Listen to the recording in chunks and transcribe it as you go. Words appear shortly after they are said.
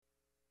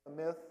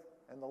myth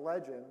and the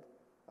legend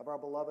of our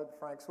beloved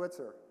Frank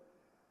Switzer.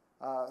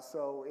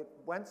 So it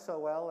went so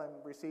well and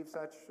received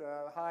such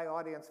high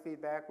audience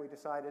feedback, we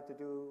decided to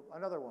do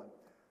another one.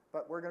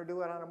 But we're going to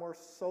do it on a more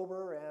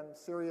sober and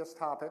serious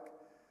topic.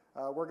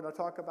 We're going to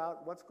talk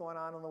about what's going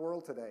on in the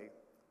world today.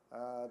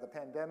 The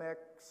pandemic,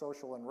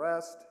 social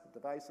unrest,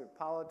 divisive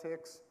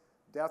politics,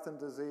 death and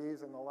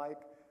disease, and the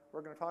like.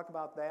 We're going to talk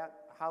about that,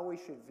 how we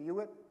should view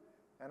it,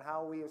 and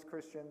how we as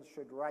Christians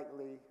should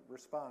rightly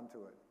respond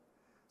to it.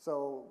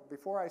 So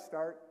before I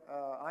start,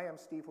 I am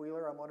Steve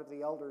Wheeler. I'm one of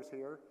the elders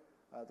here.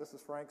 This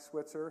is Frank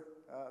Switzer,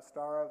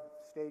 star of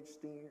stage,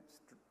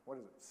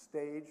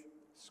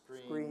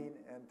 screen,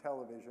 and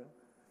television.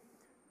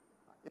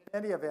 In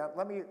any event,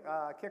 let me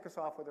kick us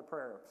off with a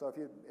prayer. So if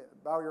you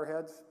bow your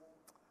heads.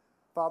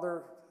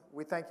 Father,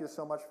 we thank you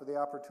so much for the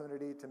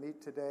opportunity to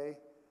meet today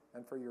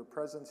and for your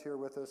presence here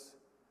with us.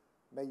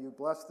 May you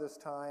bless this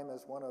time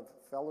as one of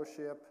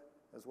fellowship,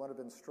 as one of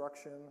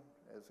instruction,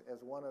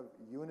 as one of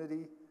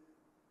unity,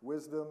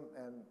 wisdom,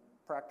 and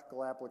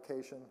practical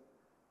application,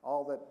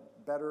 all that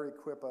better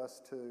equip us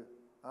to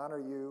honor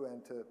you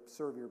and to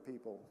serve your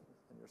people.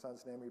 In your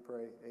Son's name we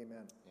pray,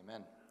 amen.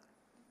 Amen.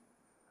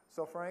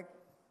 So Frank,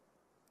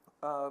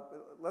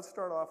 let's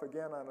start off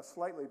again on a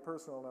slightly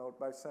personal note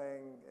by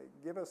saying,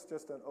 give us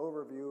just an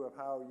overview of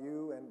how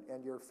you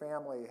and your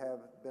family have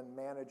been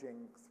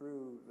managing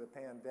through the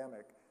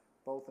pandemic,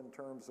 both in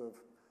terms of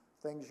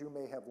things you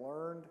may have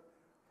learned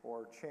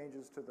or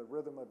changes to the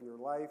rhythm of your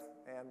life,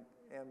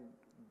 and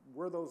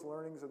were those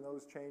learnings and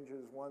those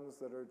changes ones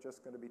that are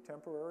just going to be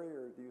temporary,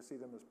 or do you see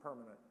them as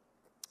permanent?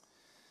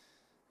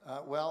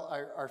 Well,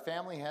 our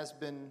family has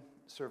been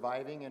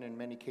surviving and in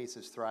many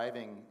cases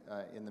thriving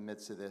in the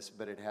midst of this,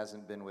 but it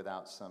hasn't been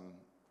without some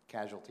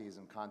casualties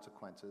and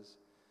consequences.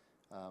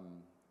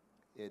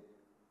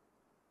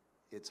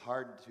 It's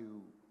hard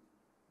to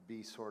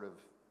be sort of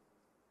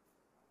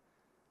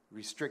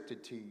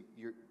restricted to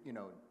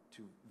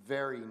to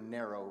very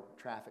narrow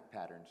traffic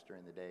patterns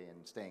during the day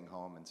and staying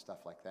home and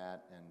stuff like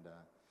that. And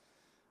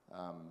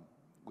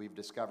we've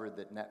discovered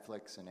that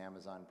Netflix and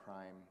Amazon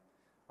Prime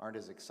aren't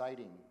as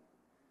exciting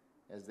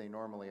as they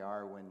normally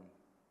are when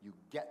you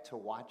get to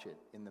watch it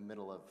in the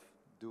middle of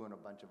doing a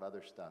bunch of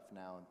other stuff.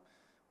 Now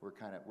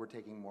we're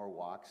taking more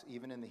walks,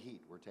 even in the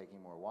heat. We're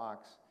taking more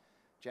walks.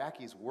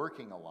 Jackie's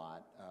working a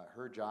lot.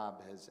 Her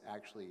job has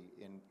actually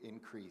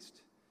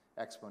increased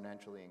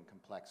exponentially in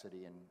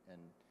complexity and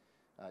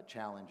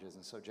challenges,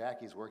 and so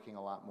Jackie's working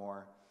a lot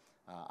more.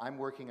 I'm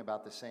working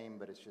about the same,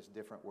 but it's just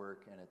different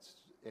work, and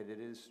it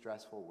is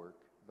stressful work,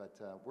 but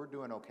we're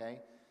doing okay.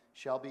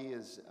 Shelby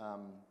is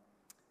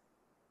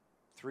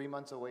 3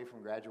 months away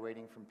from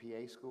graduating from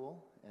PA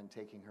school and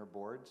taking her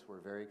boards.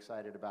 We're very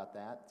excited about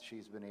that.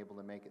 She's been able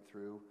to make it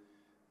through.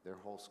 Their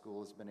whole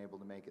school has been able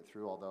to make it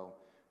through, although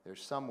they're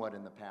somewhat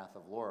in the path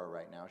of Laura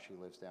right now. She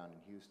lives down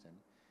in Houston.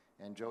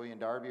 And Joey and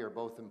Darby are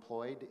both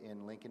employed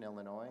in Lincoln,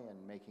 Illinois,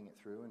 and making it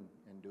through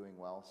and doing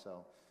well.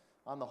 So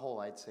on the whole,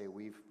 I'd say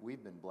we've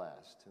been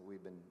blessed.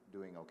 We've been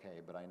doing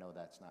okay, but I know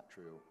that's not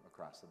true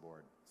across the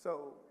board.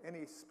 So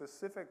any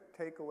specific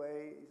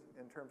takeaways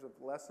in terms of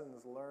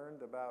lessons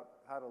learned about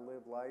how to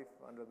live life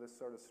under this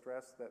sort of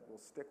stress that will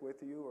stick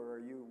with you, or are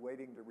you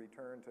waiting to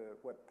return to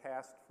what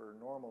passed for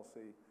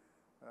normalcy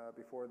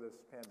before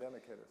this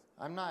pandemic hit us?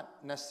 I'm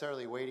not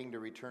necessarily waiting to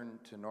return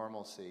to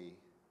normalcy.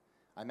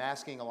 I'm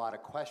asking a lot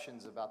of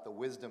questions about the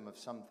wisdom of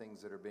some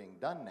things that are being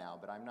done now,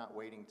 but I'm not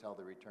waiting till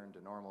the return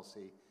to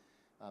normalcy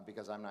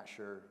because I'm not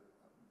sure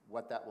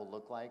what that will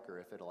look like, or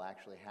if it'll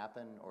actually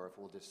happen, or if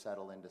we'll just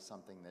settle into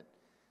something that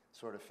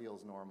sort of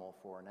feels normal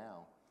for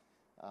now.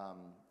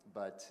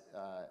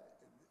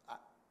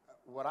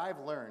 What I've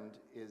learned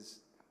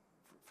is,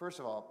 first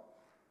of all,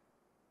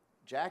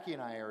 Jackie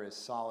and I are as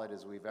solid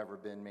as we've ever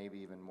been, maybe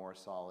even more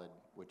solid,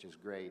 which is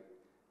great.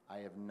 I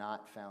have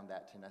not found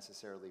that to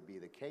necessarily be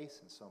the case,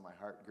 and so my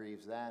heart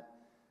grieves that.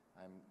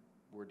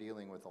 We're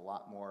dealing with a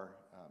lot more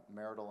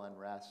marital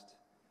unrest.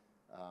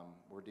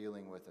 We're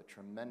dealing with a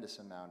tremendous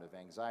amount of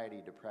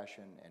anxiety,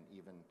 depression, and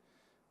even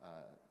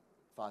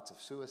thoughts of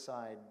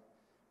suicide,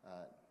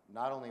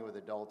 not only with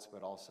adults,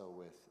 but also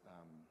with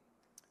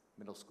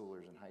middle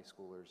schoolers and high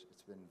schoolers.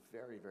 It's been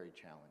very, very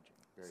challenging,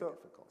 very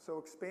difficult. So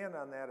expand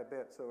on that a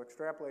bit. So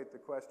extrapolate the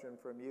question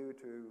from you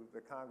to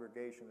the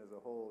congregation as a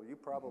whole. You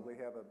probably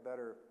have a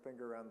better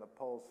finger on the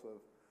pulse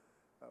of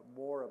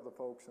more of the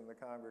folks in the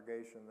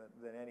congregation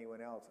than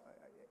anyone else.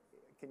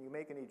 Can you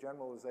make any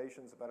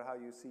generalizations about how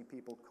you see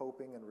people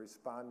coping and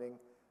responding?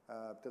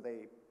 Do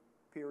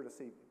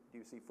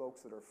you see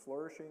folks that are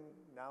flourishing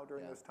now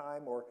during this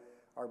time, or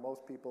are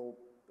most people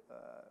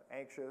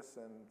anxious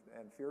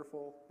and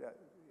fearful?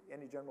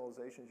 Any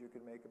generalizations you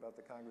could make about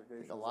the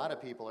congregation? A lot of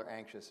people are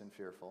anxious and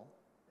fearful,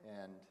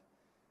 and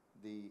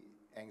the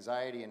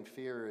anxiety and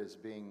fear is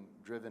being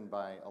driven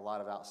by a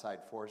lot of outside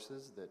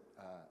forces that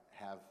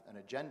have an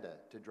agenda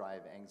to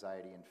drive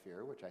anxiety and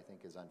fear, which I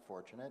think is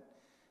unfortunate,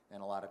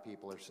 and a lot of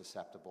people are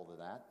susceptible to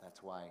that.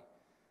 That's why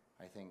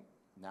I think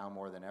now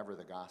more than ever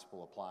the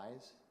gospel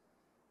applies.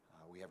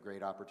 We have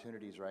great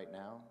opportunities right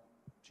now.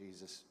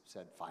 Jesus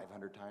said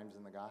 500 times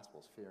in the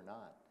Gospels, fear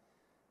not,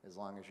 as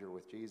long as you're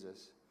with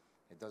Jesus.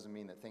 It doesn't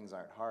mean that things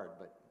aren't hard,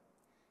 but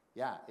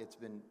yeah, it's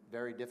been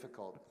very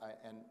difficult.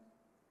 And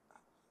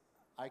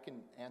I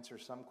can answer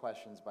some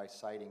questions by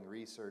citing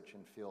research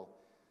and feel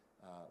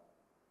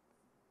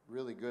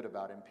really good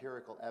about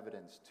empirical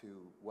evidence to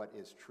what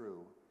is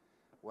true.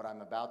 What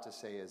I'm about to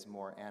say is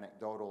more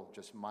anecdotal,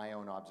 just my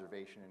own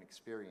observation and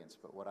experience.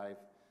 But what I've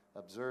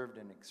observed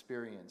and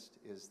experienced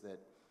is that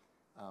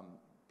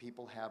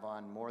people have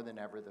on more than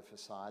ever the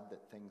facade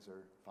that things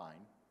are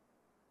fine.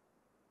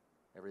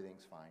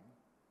 Everything's fine.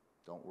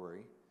 Don't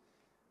worry.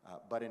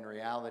 But in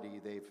reality,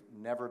 they've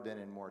never been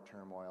in more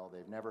turmoil.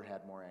 They've never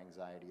had more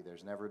anxiety.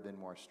 There's never been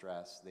more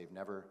stress. They've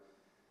never,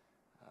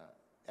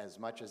 as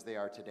much as they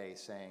are today,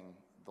 saying,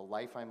 the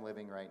life I'm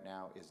living right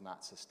now is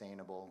not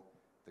sustainable.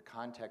 The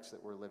context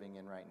that we're living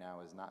in right now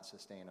is not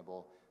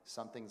sustainable.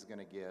 Something's going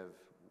to give.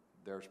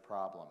 There's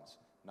problems,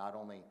 not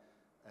only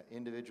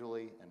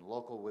individually and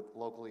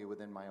locally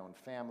within my own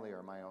family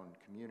or my own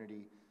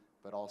community,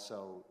 but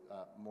also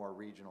more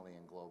regionally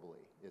and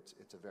globally.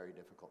 It's a very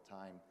difficult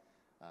time.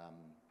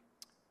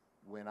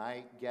 When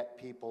I get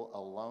people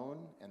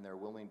alone and they're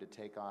willing to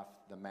take off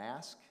the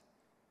mask,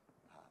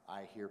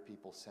 I hear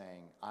people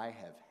saying, I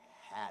have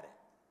had it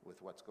with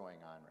what's going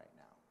on right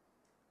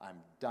now. I'm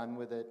done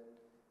with it.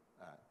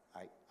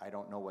 I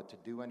don't know what to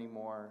do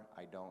anymore.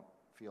 I don't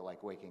feel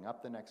like waking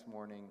up the next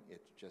morning.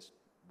 It's just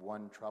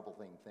one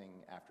troubling thing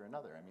after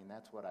another. I mean,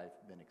 that's what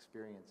I've been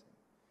experiencing.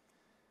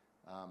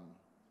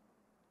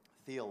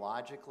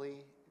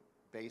 Theologically,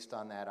 based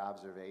on that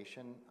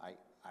observation,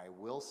 I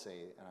will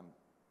say, and I'm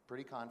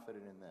pretty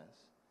confident in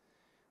this,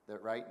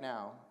 that right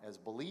now, as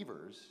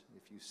believers,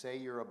 if you say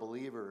you're a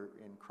believer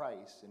in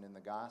Christ and in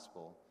the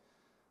gospel,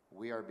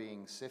 we are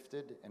being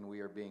sifted and we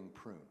are being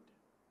pruned.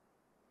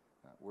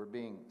 We're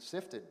being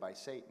sifted by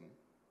Satan,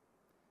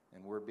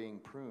 and we're being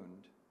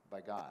pruned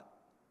by God.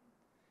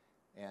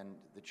 And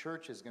the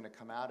church is going to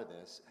come out of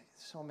this.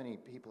 So many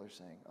people are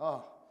saying,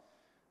 oh,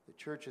 the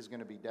church is going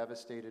to be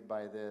devastated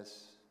by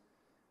this.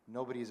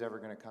 Nobody's ever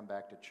going to come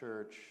back to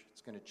church.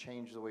 It's going to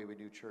change the way we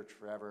do church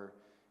forever.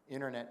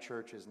 Internet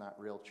church is not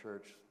real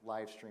church.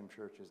 Live stream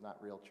church is not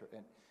real church.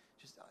 And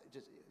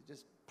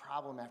just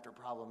problem after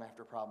problem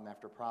after problem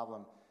after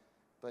problem.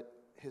 But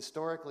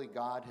historically,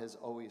 God has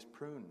always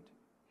pruned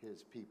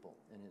his people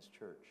in his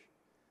church.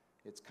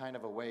 It's kind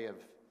of a way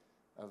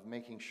of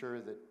making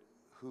sure that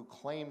who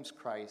claims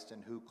Christ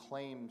and who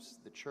claims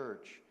the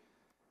church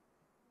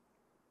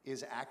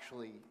is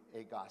actually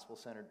a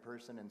gospel-centered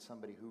person and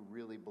somebody who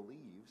really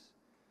believes.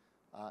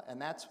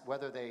 And that's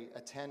whether they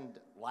attend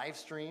live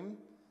stream,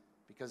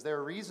 because there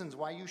are reasons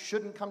why you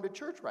shouldn't come to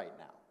church right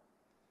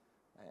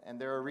now. And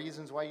there are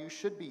reasons why you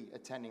should be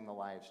attending the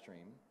live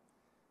stream,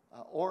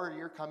 or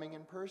you're coming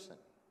in person.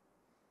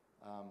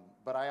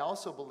 But I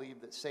also believe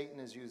that Satan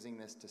is using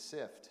this to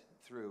sift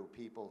through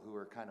people who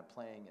are kind of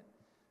playing at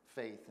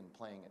faith and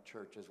playing at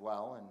church as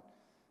well.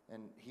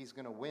 And he's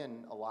going to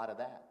win a lot of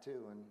that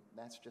too. And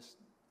that's just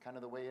kind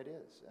of the way it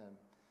is.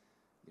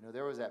 You know,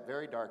 there was that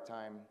very dark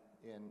time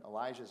in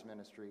Elijah's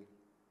ministry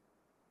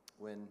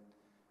when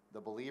the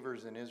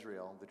believers in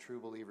Israel, the true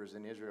believers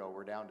in Israel,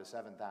 were down to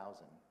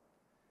 7,000.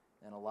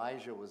 And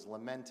Elijah was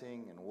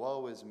lamenting, and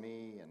woe is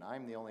me, and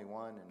I'm the only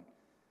one. And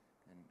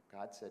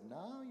God said,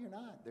 no, you're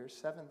not. There's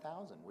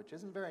 7,000, which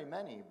isn't very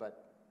many,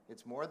 but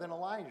it's more than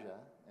Elijah.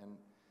 And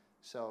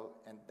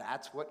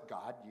that's what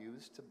God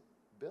used to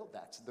build.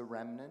 That's the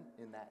remnant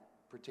in that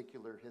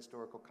particular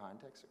historical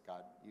context that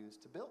God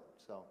used to build.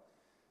 So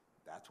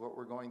that's what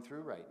we're going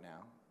through right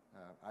now.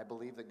 I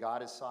believe that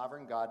God is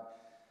sovereign. God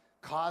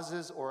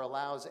causes or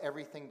allows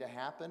everything to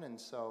happen,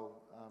 and so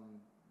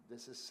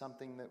this is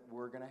something that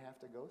we're going to have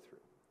to go through.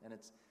 And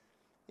it's,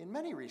 in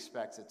many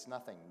respects, it's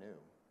nothing new.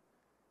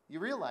 You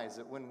realize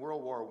that when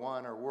World War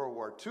I or World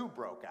War II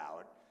broke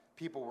out,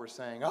 people were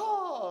saying,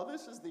 oh,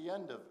 this is the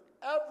end of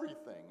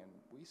everything, and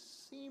we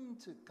seem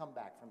to come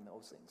back from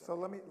those things. So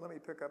let me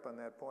pick up on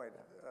that point.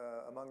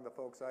 Among the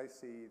folks I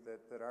see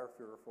that are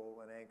fearful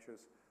and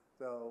anxious,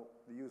 they'll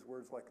use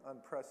words like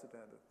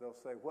unprecedented. They'll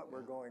say what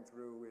we're going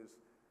through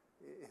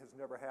has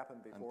never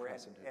happened before.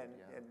 And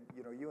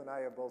you know, you and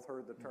I have both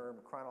heard the term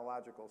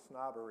chronological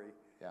snobbery,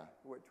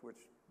 which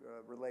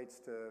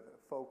relates to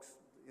folks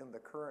in the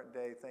current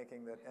day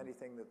thinking that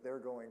anything that they're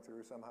going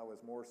through somehow is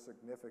more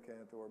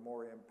significant or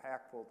more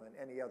impactful than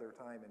any other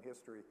time in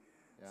history.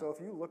 Yeah. So if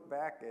you look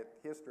back at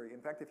history, in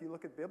fact, if you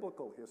look at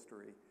biblical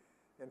history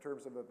in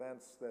terms of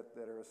events that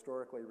are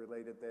historically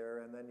related there,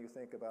 and then you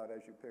think about,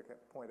 as you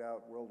point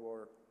out, World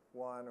War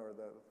I or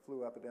the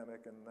flu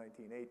epidemic in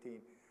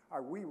 1918,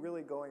 are we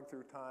really going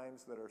through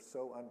times that are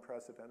so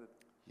unprecedented?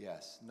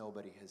 Yes,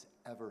 nobody has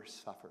ever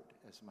suffered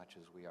as much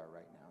as we are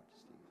right now,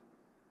 Steve.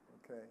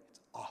 Okay. It's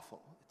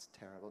awful. It's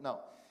terrible. No.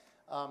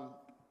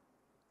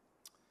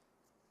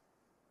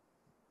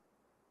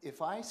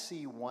 If I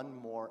see one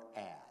more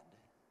ad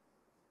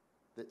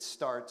that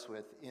starts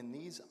with, in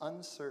these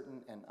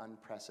uncertain and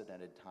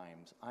unprecedented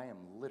times, I am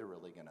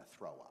literally going to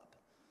throw up.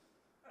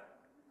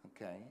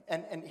 Okay?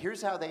 And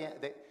here's how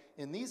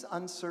in these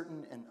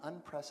uncertain and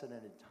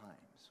unprecedented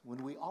times,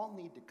 when we all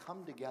need to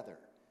come together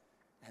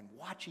and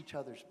watch each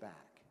other's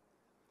back,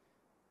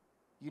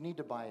 you need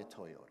to buy a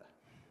Toyota.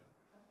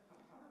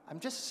 I'm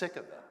just sick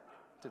of it,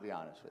 to be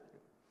honest with you.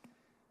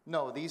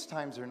 No, these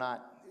times are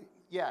not.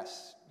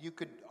 Yes, you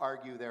could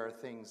argue there are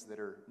things that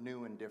are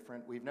new and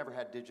different. We've never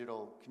had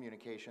digital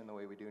communication the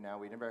way we do now.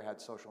 We've never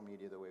had social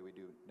media the way we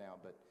do now.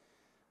 But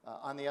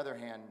on the other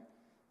hand,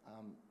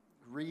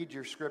 read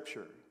your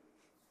scripture.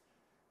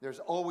 There's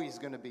always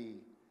going to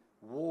be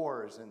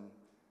wars and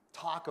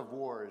talk of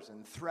wars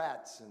and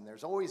threats, and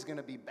there's always going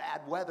to be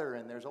bad weather,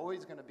 and there's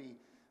always going to be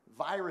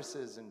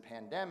viruses and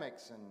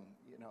pandemics and,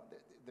 you know,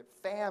 the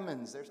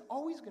famines. There's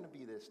always going to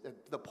be this.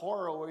 The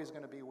poor are always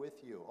going to be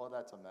with you. Oh,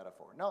 that's a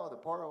metaphor. No, the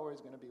poor are always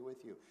going to be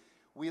with you.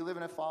 We live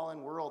in a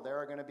fallen world. There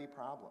are going to be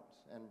problems.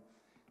 And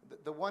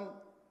the one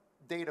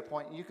data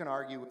point, and you can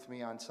argue with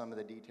me on some of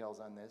the details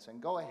on this,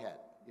 and go ahead,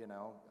 you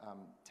know,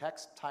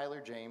 text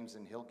Tyler James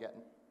and he'll get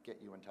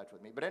you in touch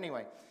with me. But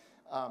anyway,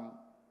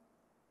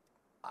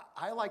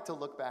 I like to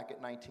look back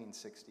at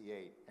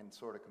 1968 and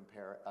sort of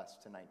compare us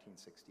to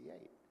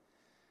 1968.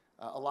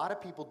 A lot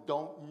of people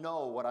don't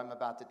know what I'm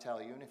about to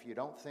tell you, and if you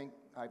don't think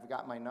I've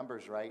got my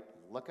numbers right,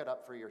 look it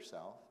up for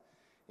yourself.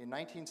 In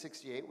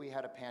 1968, we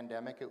had a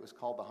pandemic. It was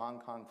called the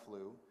Hong Kong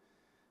flu.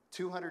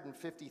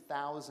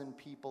 250,000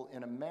 people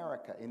in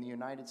America, in the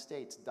United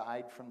States,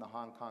 died from the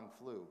Hong Kong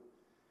flu,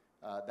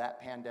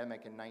 that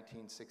pandemic in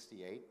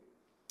 1968.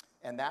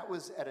 And that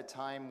was at a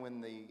time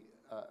when the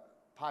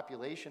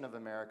population of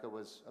America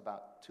was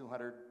about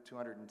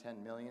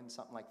 210 million,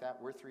 something like that.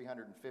 We're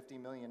 350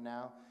 million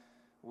now.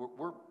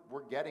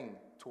 We're getting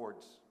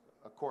towards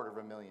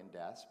 250,000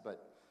 deaths,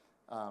 but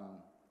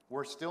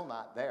we're still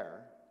not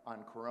there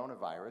on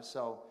coronavirus.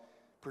 So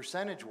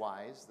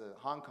percentage-wise, the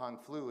Hong Kong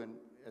flu, and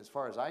as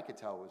far as I could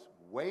tell, was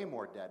way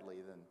more deadly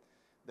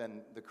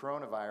than the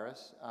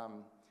coronavirus.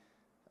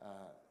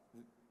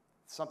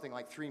 Something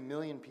like 3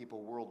 million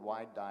people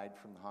worldwide died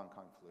from the Hong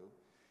Kong flu.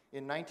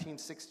 In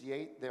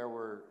 1968, there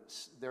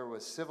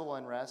was civil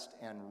unrest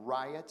and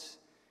riots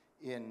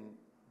in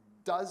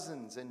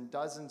dozens and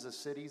dozens of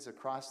cities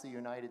across the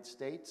United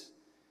States.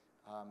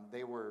 The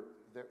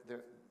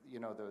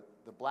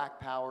Black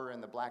Power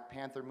and the Black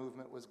Panther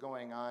movement was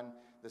going on.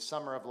 The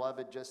Summer of Love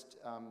had just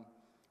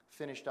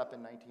finished up in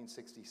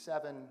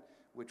 1967,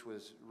 which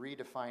was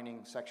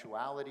redefining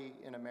sexuality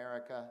in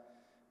America.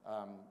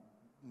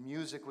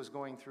 Music was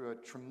going through a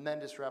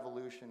tremendous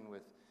revolution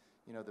with,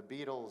 you know, the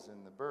Beatles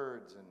and the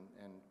Byrds and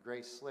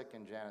Grace Slick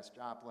and Janis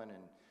Joplin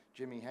and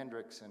Jimi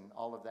Hendrix and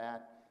all of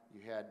that. You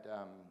had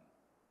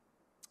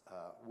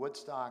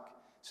Woodstock.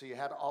 So you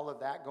had all of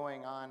that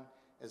going on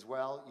as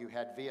well. You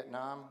had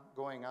Vietnam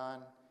going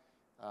on,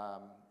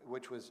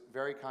 which was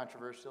very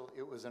controversial.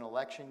 It was an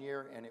election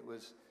year, and it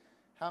was,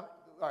 all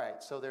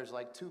right, so there's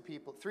like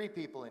 3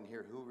 people in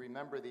here who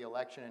remember the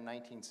election in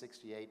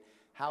 1968,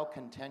 how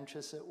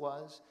contentious it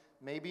was.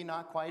 Maybe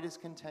not quite as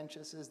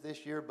contentious as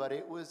this year, but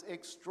it was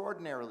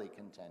extraordinarily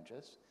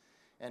contentious.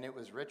 And it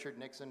was Richard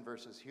Nixon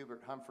versus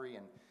Hubert Humphrey,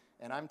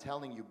 and I'm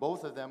telling you,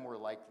 both of them were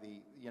like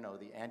the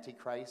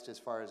Antichrist as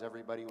far as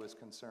everybody was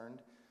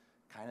concerned.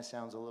 Kind of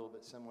sounds a little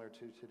bit similar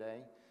to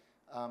today.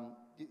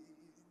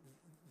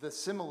 The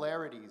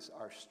similarities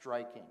are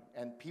striking,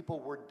 and people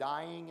were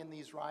dying in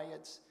these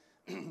riots.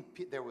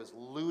 There was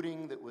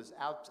looting that was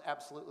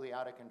absolutely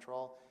out of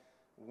control.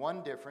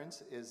 One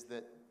difference is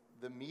that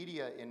the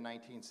media in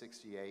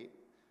 1968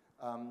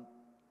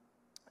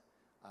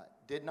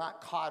 did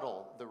not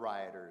coddle the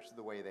rioters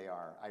the way they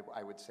are.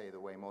 I would say the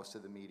way most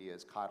of the media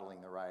is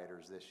coddling the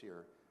rioters this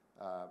year.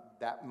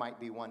 That might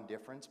be one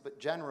difference, but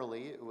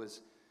generally it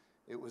was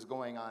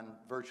going on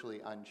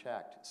virtually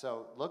unchecked.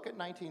 So look at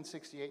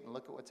 1968 and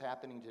look at what's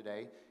happening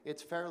today.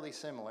 It's fairly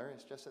similar.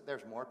 It's just that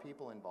there's more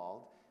people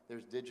involved.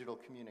 There's digital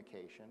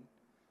communication.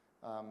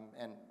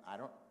 And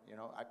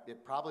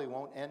it probably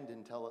won't end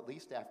until at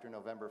least after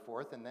November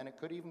 4th, and then it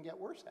could even get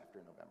worse after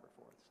November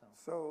 4th.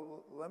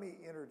 So let me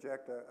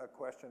interject a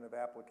question of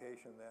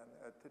application then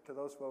to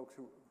those folks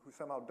who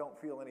somehow don't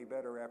feel any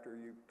better after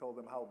you told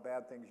them how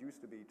bad things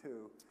used to be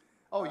too.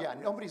 Oh yeah,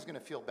 nobody's going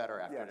to feel better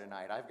after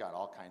tonight. I've got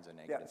all kinds of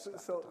negative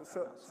stuff. So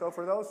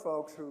for those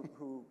folks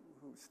who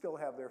still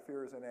have their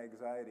fears and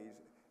anxieties,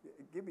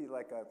 give me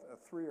like a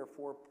 3 or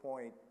 4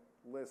 point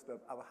list of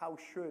how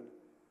should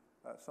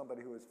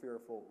somebody who is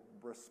fearful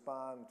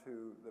respond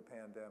to the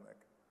pandemic.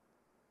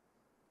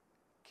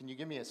 Can you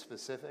give me a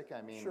specific?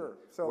 I mean, sure.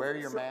 Wear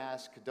your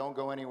mask, don't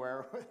go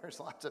anywhere where there's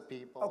lots of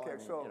people. Okay,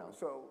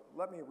 so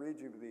let me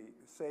read you the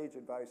sage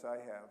advice I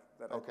have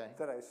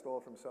that I stole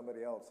from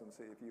somebody else and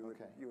see if you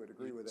would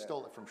agree with that.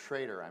 Stole it from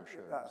Schrader, I'm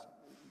sure.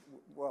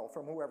 Well,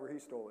 from whoever he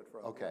stole it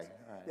from. Okay, yes.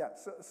 all right. Yeah,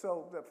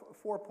 so the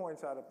 4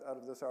 points out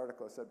of this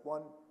article said,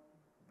 1,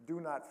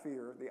 do not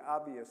fear, the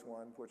obvious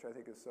one, which I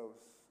think is so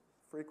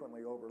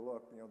frequently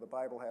overlooked. You know, the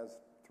Bible has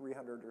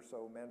 300 or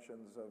so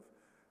mentions of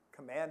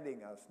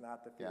commanding us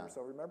not to fear. Yeah.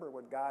 So remember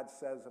what God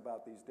says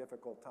about these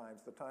difficult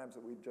times, the times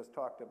that we've just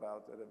talked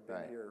about that have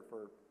been here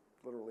for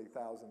literally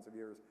thousands of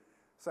years.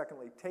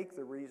 Secondly, take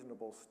the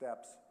reasonable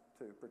steps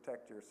to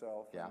protect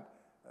yourself Yeah.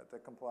 and to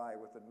comply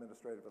with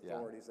administrative Yeah.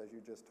 authorities, as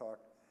you just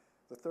talked.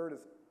 The third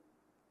is,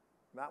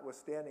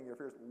 notwithstanding your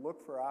fears,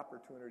 look for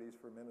opportunities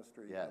for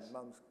ministry Yes.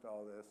 amongst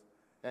all this.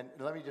 And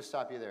let me just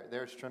stop you there.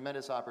 There's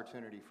tremendous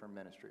opportunity for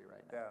ministry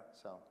right now. Yeah.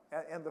 So,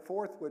 And the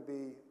fourth would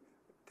be,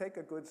 take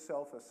a good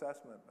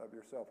self-assessment of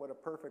yourself. What a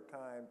perfect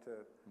time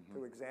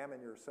to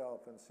examine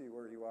yourself and see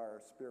where you are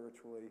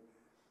spiritually,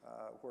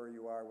 where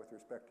you are with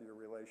respect to your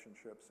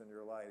relationships in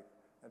your life,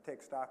 and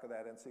take stock of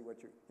that and see what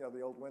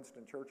the old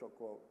Winston Churchill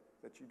quote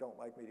that you don't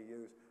like me to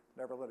use,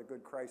 never let a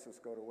good crisis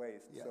go to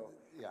waste. yeah, So,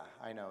 yeah,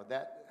 I know.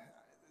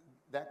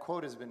 That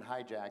quote has been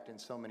hijacked in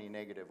so many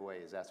negative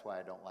ways. That's why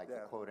I don't like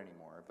the quote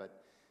anymore.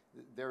 But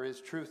there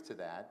is truth to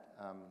that.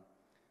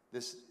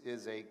 This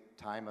is a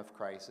time of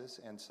crisis,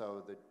 and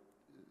so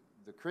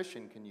the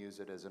Christian can use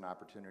it as an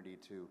opportunity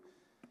to,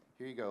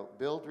 here you go,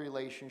 build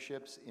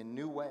relationships in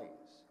new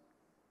ways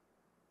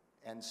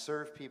and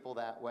serve people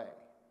that way.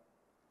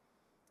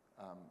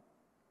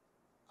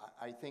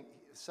 I think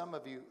some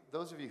of you,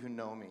 those of you who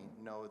know me,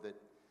 know that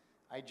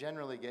I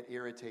generally get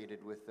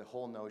irritated with the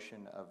whole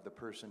notion of the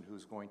person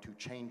who's going to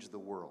change the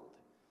world.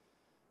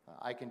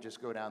 I can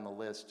just go down the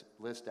list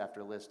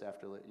after list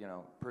after,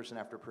 person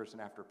after person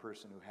after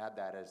person who had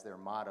that as their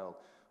motto,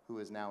 who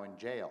is now in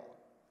jail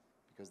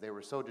because they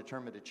were so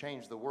determined to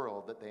change the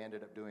world that they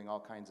ended up doing all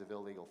kinds of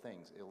illegal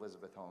things.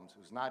 Elizabeth Holmes,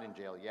 who's not in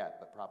jail yet,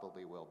 but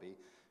probably will be,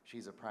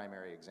 she's a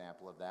primary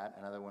example of that.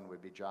 Another one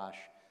would be Josh,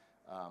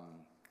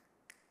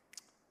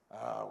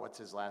 what's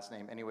his last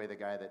name? Anyway, the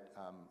guy that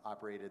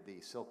operated the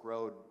Silk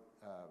Road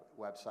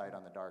website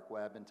on the dark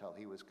web until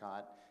he was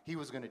caught. He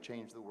was going to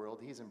change the world.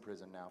 He's in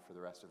prison now for the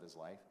rest of his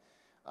life.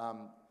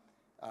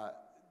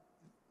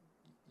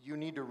 You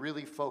need to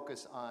really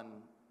focus on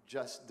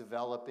just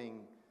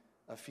developing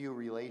a few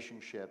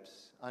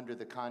relationships under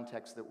the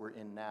context that we're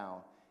in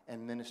now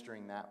and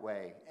ministering that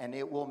way. And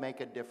it will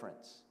make a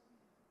difference.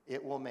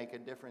 It will make a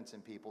difference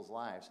in people's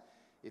lives.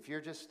 If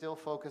you're just still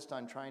focused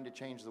on trying to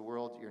change the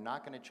world, you're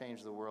not going to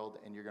change the world,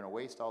 and you're going to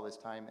waste all this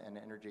time and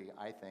energy,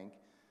 I think.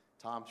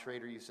 Tom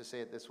Schrader used to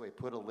say it this way,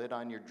 put a lid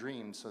on your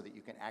dreams so that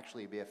you can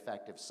actually be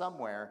effective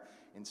somewhere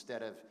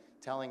instead of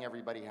telling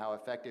everybody how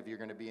effective you're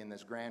going to be in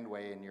this grand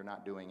way and you're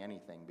not doing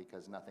anything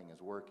because nothing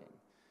is working.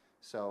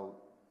 So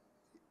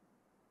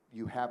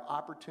you have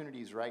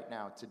opportunities right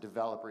now to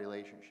develop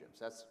relationships.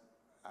 That's,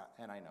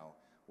 and I know,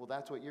 well,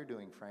 that's what you're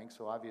doing, Frank,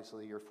 so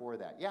obviously you're for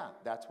that. Yeah,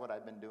 that's what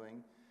I've been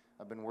doing.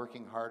 I've been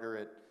working harder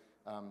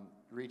at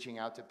reaching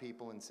out to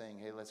people and saying,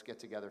 hey, let's get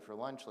together for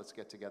lunch, let's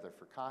get together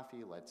for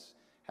coffee, let's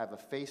have a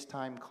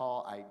FaceTime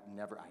call. I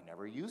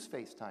never used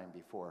FaceTime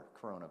before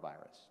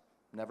coronavirus.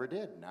 Never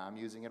did. Now I'm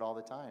using it all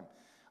the time.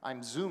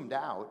 I'm Zoomed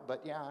out,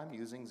 but yeah, I'm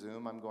using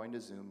Zoom. I'm going to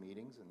Zoom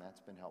meetings, and that's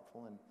been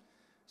helpful. And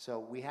so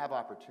we have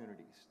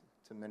opportunities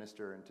to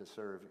minister and to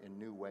serve in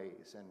new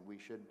ways, and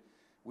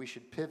we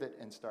should pivot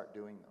and start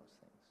doing those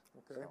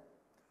things. Okay.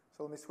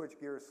 So let me switch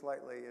gears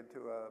slightly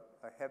into a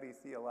heavy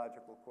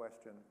theological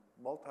question,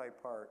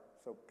 multi-part.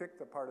 So pick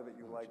the part of it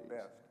you like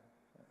best.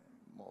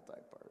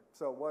 Multi-part.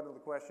 So one of the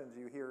questions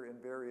you hear in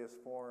various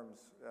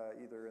forms,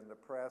 either in the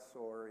press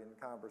or in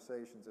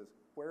conversations, is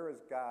where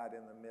is God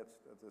in the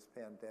midst of this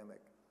pandemic?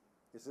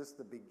 Is this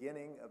the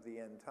beginning of the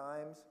end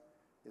times?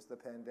 Is the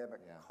pandemic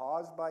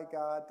caused by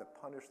God to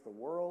punish the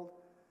world?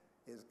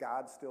 Is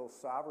God still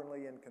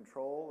sovereignly in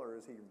control, or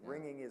is he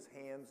wringing his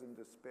hands in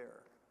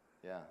despair?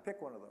 Yeah.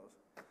 Pick one of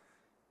those.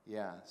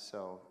 Yeah,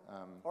 so...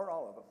 or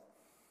all of them.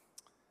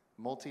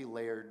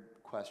 Multi-layered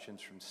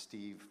questions from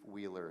Steve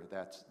Wheeler.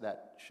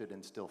 That should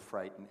instill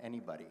fright in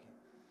anybody.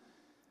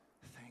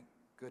 Thank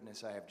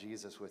goodness I have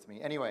Jesus with me.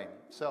 Anyway,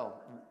 so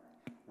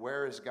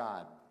where is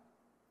God?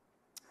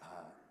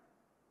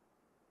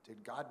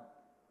 Did God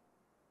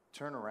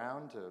turn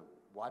around to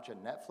watch a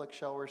Netflix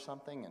show or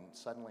something and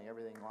suddenly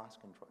everything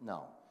lost control?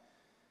 No.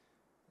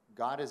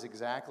 God is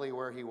exactly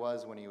where he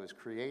was when he was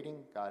creating.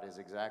 God is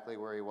exactly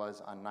where he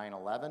was on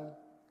 9/11.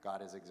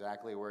 God is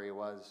exactly where he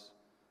was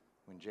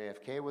when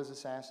JFK was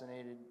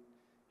assassinated.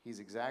 He's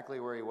exactly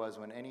where he was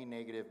when any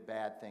negative,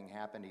 bad thing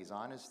happened. He's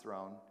on his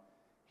throne.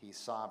 He's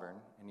sovereign,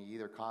 and he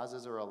either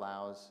causes or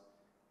allows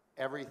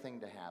everything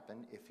to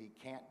happen. If he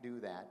can't do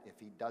that, if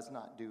he does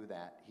not do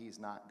that, he's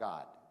not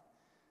God.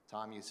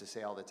 Tom used to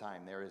say all the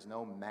time, there is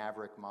no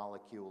maverick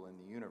molecule in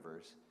the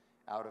universe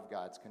out of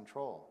God's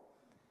control.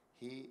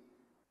 He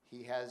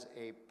has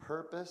a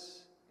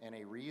purpose and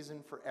a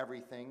reason for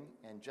everything,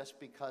 and just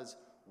because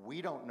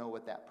we don't know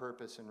what that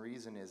purpose and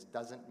reason is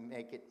doesn't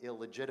make it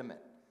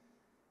illegitimate.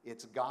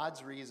 It's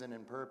God's reason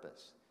and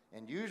purpose.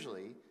 And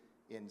usually,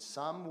 in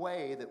some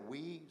way that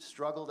we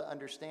struggle to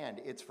understand,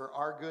 it's for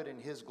our good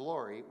and his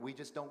glory. We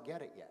just don't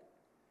get it yet.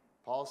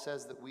 Paul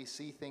says that we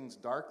see things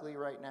darkly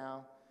right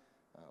now.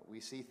 We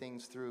see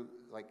things through,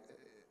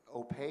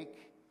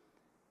 opaque.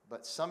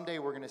 But someday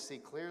we're going to see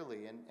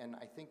clearly. And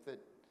I think that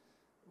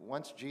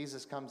once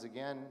Jesus comes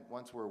again,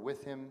 once we're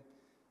with him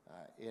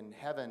in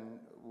heaven,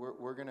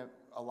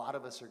 a lot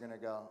of us are going to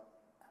go,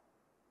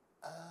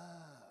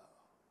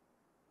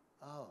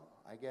 oh,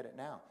 I get it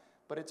now.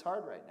 But it's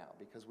hard right now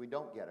because we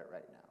don't get it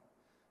right now.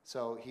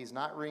 So he's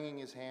not wringing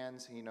his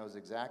hands. He knows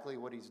exactly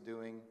what he's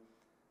doing.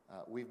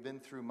 We've been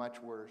through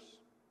much worse.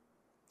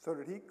 So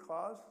did he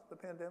cause the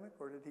pandemic,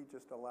 or did he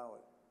just allow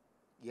it?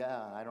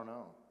 Yeah, I don't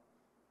know.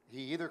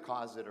 He either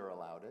caused it or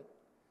allowed it.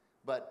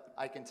 But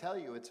I can tell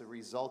you it's a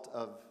result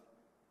of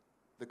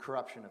the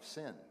corruption of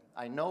sin.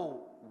 I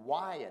know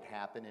why it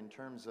happened in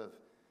terms of,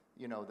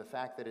 the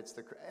fact that it's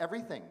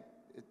everything.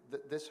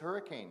 This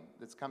hurricane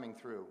that's coming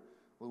through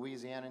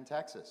Louisiana and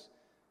Texas,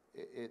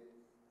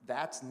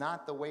 that's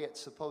not the way it's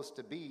supposed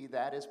to be.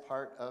 That is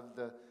part of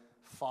the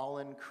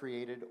fallen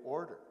created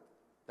order.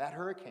 That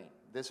hurricane,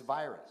 this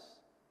virus.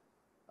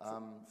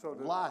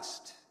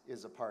 Lust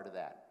is a part of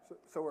that.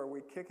 So are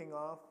we kicking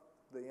off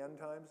the end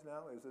times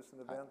now? Is this an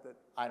event that...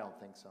 I don't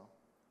think so.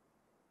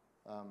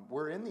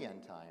 We're in the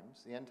end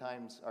times. The end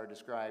times are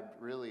described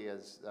really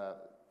as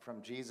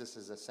from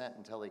Jesus' ascent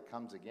until he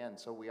comes again.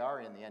 So we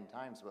are in the end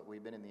times, but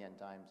we've been in the end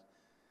times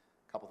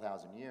a couple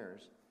thousand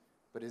years.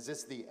 But is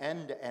this the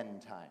end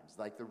times,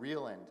 like the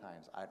real end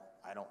times?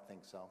 I don't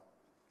think so.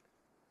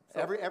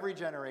 Every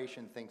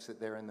generation thinks that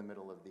they're in the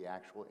middle of the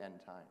actual end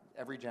times.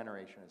 Every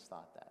generation has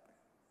thought that.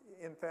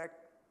 In fact,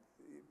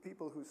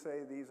 people who say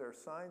these are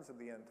signs of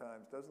the end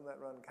times, doesn't that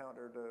run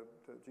counter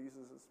to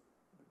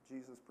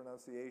Jesus'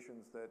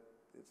 pronunciations that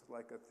it's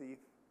like a thief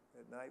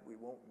at night? We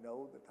won't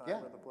know the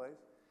time or the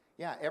place?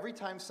 Yeah, every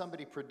time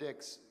somebody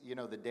predicts,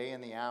 the day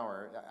and the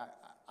hour,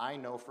 I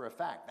know for a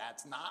fact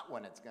that's not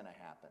when it's going to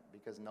happen,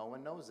 because no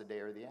one knows the day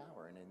or the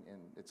hour, and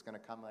it's going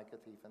to come like a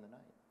thief in the night.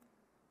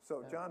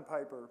 So John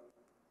Piper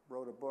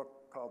wrote a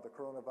book called The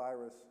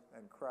Coronavirus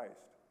and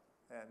Christ,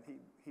 and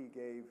he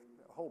gave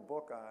a whole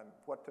book on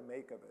what to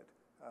make of it,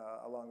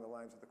 along the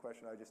lines of the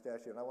question I just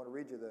asked you. And I want to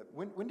read you the...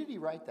 When did he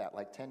write that,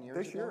 like 10 years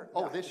ago? This year.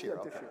 Oh, this year,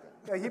 okay. This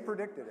year. Yeah, he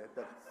predicted it,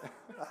 but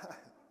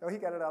no, he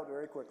got it out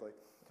very quickly.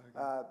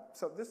 Okay.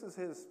 So this is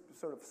his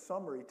sort of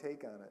summary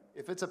take on it.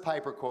 If it's a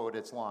Piper quote,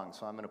 it's long,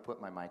 so I'm going to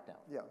put my mic down.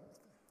 Yeah.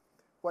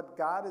 What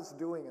God is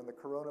doing in the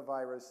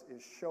coronavirus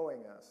is showing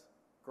us,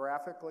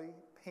 graphically,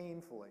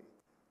 painfully,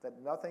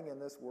 that nothing in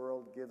this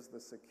world gives the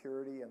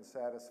security and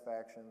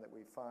satisfaction that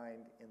we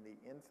find in the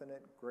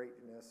infinite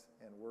greatness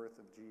and worth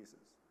of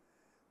Jesus.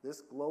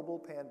 This global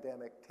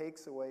pandemic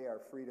takes away our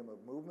freedom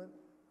of movement,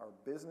 our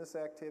business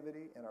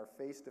activity, and our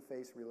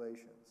face-to-face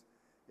relations.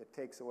 It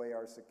takes away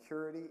our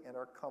security and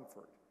our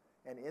comfort,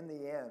 and in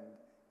the end,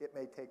 it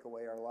may take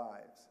away our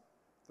lives.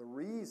 The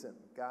reason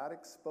God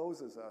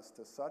exposes us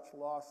to such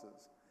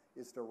losses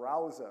is to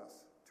rouse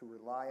us to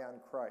rely on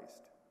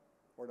Christ.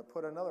 Or to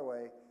put another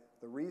way,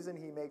 the reason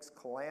he makes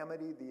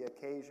calamity the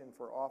occasion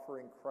for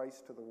offering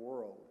Christ to the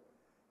world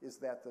is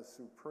that the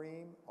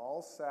supreme,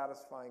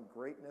 all-satisfying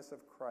greatness of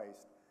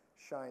Christ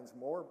shines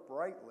more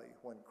brightly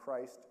when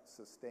Christ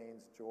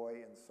sustains joy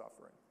in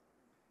suffering.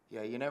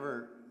 Yeah, you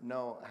never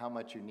know how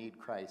much you need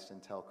Christ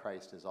until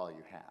Christ is all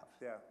you have.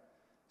 Yeah.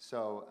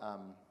 So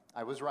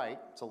I was right.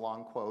 It's a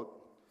long quote.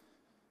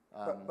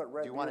 But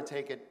read, do you want to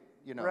take it,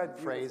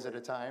 phrase at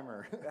a time,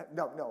 or?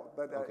 No.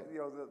 But okay.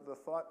 The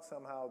thought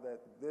somehow that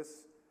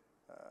this,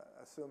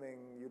 assuming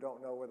you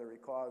don't know whether he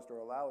caused or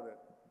allowed it,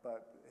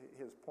 but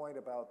his point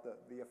about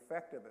the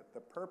effect of it, the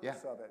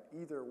purpose of it,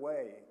 either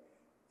way,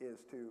 is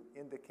to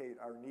indicate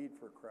our need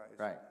for Christ.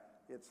 Right.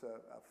 It's a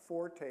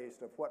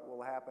foretaste of what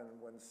will happen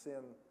when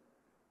sin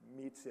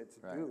meets its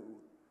due,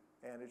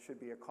 and it should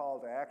be a call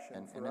to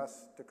action for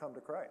us to come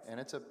to Christ. And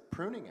it's a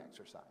pruning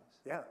exercise.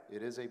 Yeah.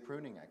 It is a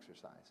pruning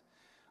exercise.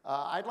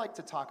 I'd like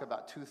to talk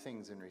about two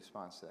things in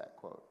response to that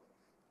quote.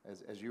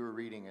 As you were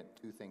reading it,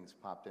 two things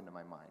popped into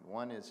my mind.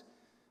 One is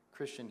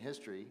Christian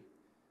history,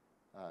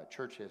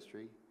 church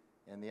history,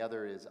 and the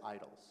other is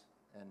idols.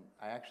 And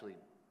I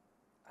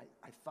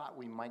thought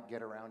we might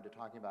get around to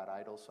talking about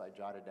idols, so I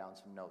jotted down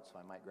some notes, so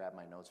I might grab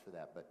my notes for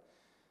that. But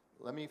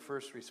let me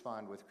first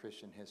respond with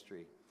Christian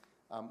history.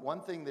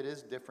 One thing that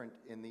is different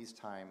in these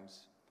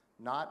times,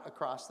 not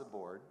across the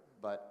board,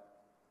 but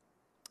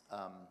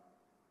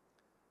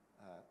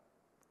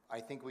I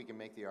think we can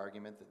make the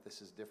argument that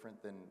this is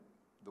different than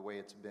the way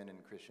it's been in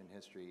Christian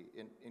history.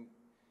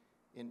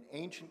 In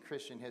ancient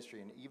Christian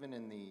history, and even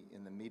in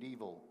the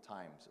medieval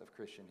times of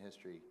Christian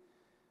history,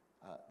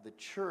 the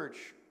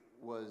church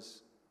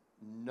was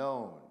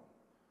known,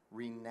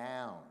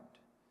 renowned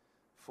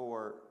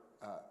for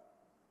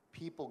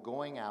people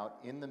going out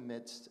in the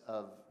midst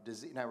of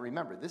disease. Now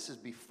remember, this is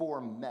before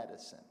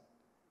medicine.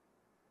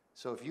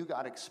 So if you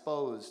got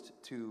exposed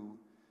to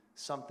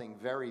something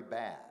very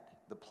bad,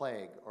 the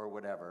plague or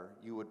whatever,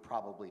 you would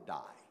probably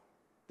die.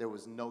 There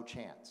was no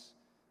chance.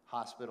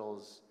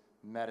 Hospitals,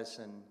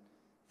 medicine,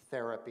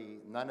 therapy,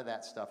 none of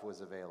that stuff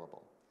was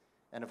available.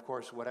 And of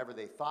course, whatever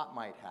they thought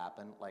might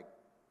happen, like,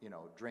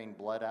 drain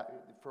blood out.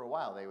 For a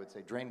while, they would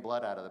say, drain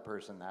blood out of the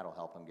person, that'll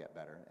help them get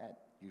better. That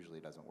usually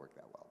doesn't work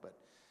that well.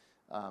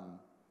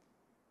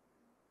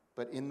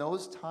 But in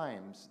those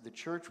times, the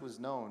church was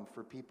known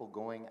for people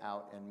going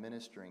out and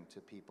ministering to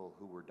people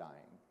who were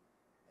dying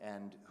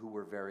and who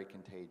were very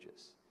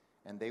contagious.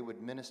 And they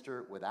would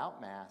minister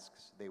without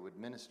masks. They would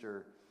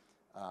minister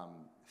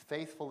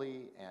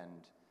faithfully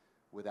and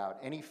without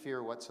any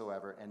fear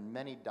whatsoever, and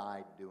many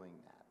died doing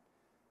that.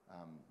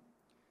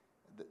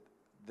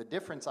 The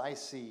difference I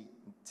see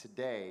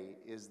today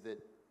is that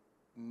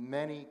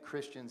many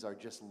Christians are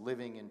just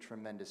living in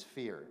tremendous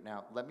fear.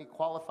 Now, let me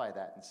qualify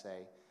that and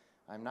say,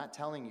 I'm not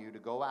telling you to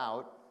go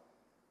out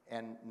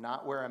and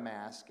not wear a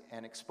mask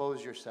and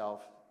expose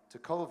yourself to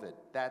COVID.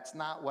 That's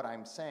not what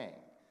I'm saying.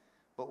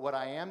 But what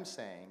I am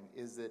saying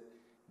is that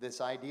this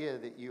idea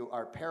that you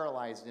are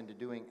paralyzed into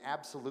doing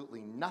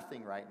absolutely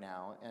nothing right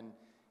now, and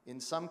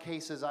in some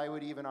cases I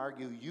would even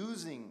argue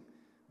using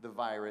the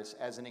virus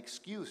as an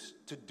excuse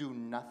to do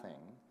nothing,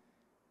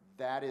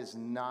 that is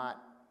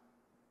not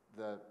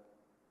the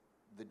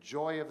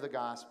joy of the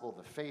gospel,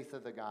 the faith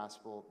of the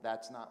gospel.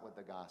 That's not what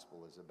the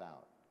gospel is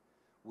about.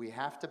 We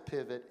have to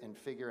pivot and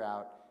figure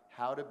out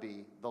how to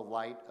be the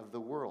light of the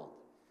world.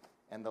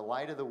 And the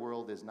light of the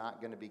world is not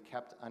going to be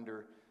kept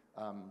under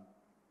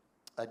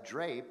a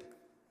drape,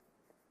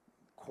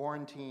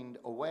 quarantined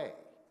away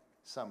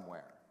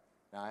somewhere.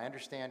 Now, I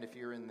understand if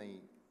you're in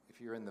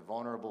the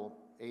vulnerable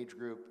age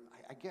group,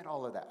 I get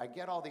all of that. I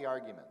get all the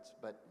arguments,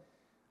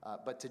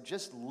 but to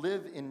just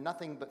live in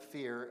nothing but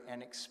fear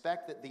and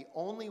expect that the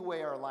only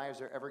way our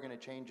lives are ever going to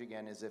change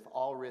again is if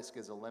all risk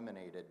is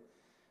eliminated,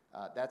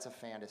 that's a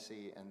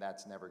fantasy, and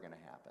that's never going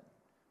to happen.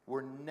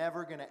 We're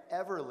never going to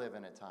ever live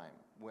in a time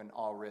when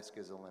all risk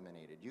is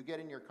eliminated. You get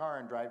in your car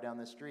and drive down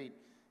the street,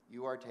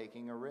 you are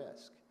taking a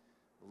risk.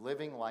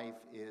 Living life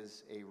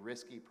is a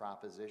risky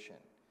proposition.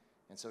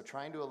 And so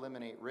trying to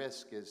eliminate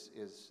risk is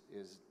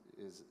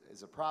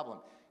a problem.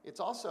 It's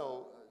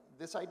also,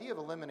 this idea of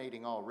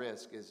eliminating all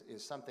risk is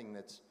something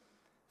that's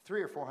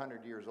 300 or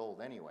 400 years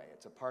old anyway.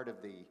 It's a part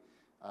of the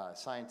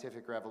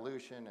scientific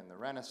revolution and the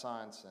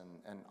Renaissance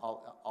and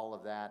all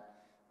of that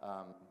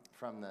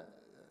from the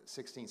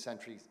 16th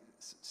century,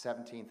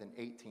 17th and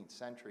 18th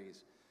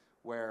centuries,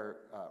 where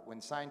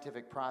when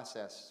scientific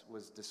process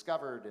was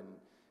discovered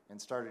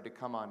and started to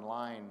come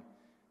online,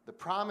 the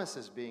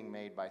promises being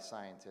made by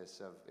scientists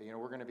of,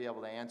 we're going to be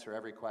able to answer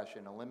every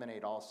question,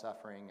 eliminate all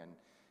suffering,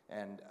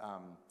 and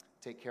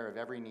take care of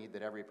every need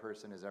that every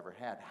person has ever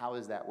had. How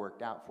has that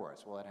worked out for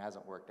us? Well, it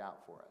hasn't worked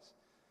out for us.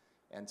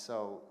 And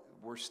so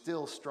we're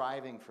still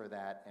striving for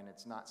that, and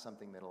it's not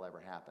something that'll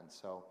ever happen.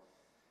 So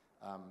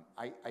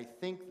I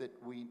think that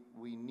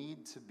we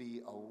need to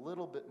be a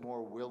little bit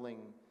more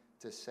willing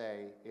to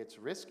say it's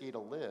risky to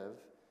live,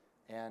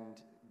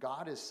 and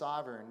God is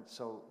sovereign,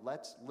 so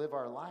let's live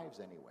our lives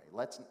anyway.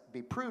 Let's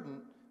be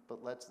prudent,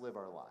 but let's live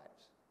our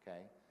lives,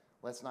 okay?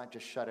 Let's not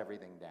just shut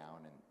everything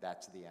down, and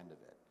that's the end of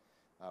it.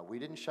 We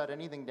didn't shut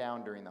anything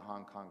down during the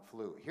Hong Kong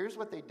flu. Here's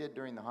what they did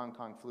during the Hong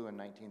Kong flu in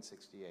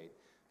 1968.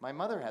 My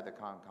mother had the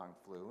Hong Kong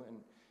flu,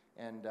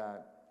 and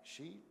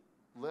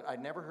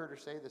I'd never heard her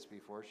say this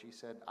before. She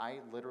said, I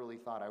literally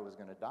thought I was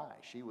going to die.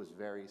 She was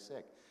very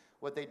sick.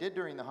 What they did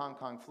during the Hong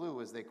Kong flu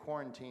was they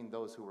quarantined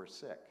those who were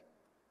sick,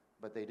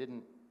 but they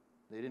didn't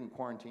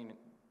quarantine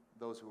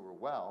those who were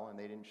well, and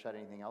they didn't shut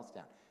anything else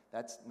down.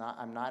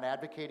 I'm not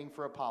advocating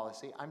for a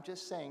policy. I'm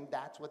just saying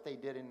that's what they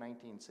did in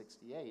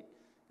 1968,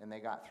 and they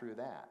got through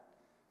that.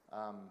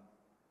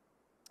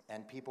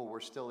 And people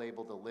were still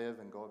able to live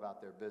and go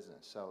about their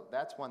business. So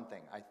that's one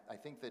thing. I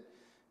think that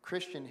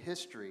Christian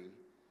history,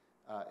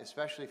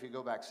 especially if you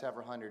go back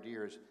several hundred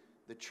years,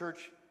 the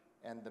church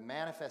and the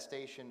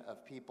manifestation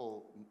of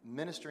people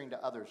ministering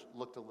to others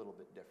looked a little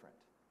bit different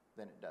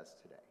than it does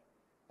today.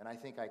 And I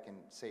think I can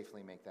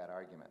safely make that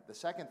argument. The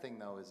second thing,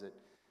 though, is that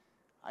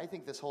I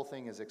think this whole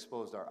thing has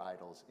exposed our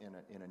idols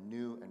in a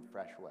new and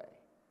fresh way.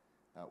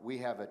 We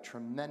have a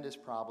tremendous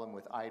problem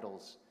with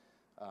idols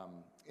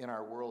in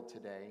our world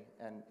today.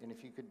 And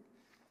if you could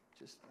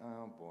just,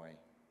 oh boy,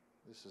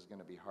 this is going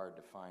to be hard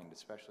to find,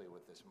 especially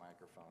with this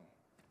microphone.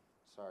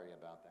 Sorry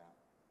about that.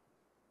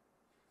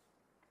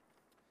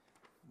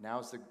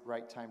 Now's the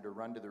right time to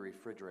run to the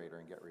refrigerator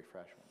and get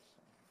refreshments.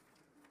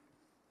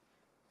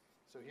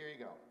 So here you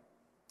go.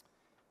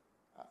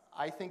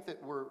 I think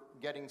that we're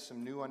getting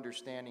some new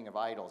understanding of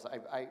idols.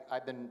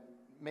 I've been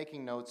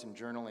making notes and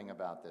journaling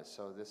about this,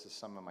 so this is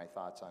some of my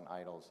thoughts on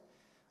idols.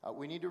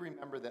 We need to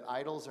remember that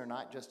idols are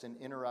not just an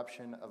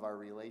interruption of our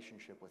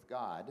relationship with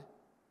God,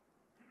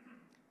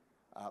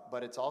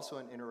 but it's also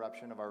an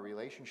interruption of our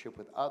relationship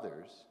with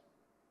others.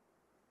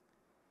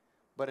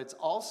 But it's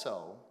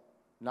also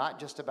not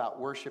just about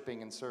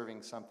worshiping and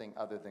serving something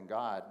other than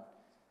God.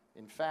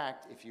 In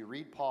fact, if you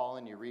read Paul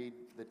and you read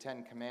the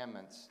Ten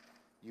Commandments,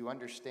 you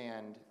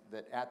understand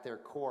that at their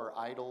core,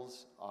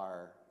 idols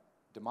are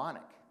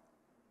demonic.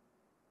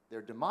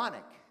 They're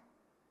demonic.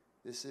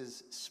 This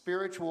is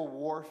spiritual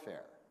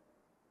warfare.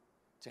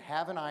 To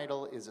have an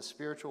idol is a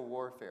spiritual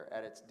warfare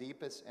at its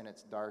deepest and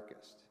its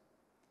darkest.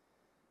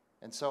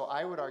 And so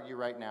I would argue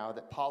right now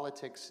that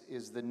politics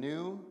is the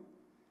new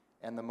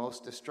and the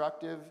most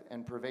destructive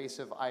and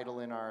pervasive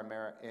idol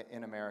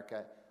in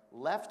America.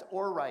 Left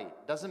or right,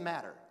 doesn't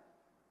matter.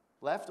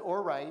 Left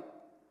or right,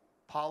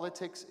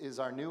 politics is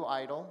our new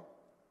idol.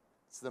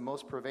 It's the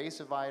most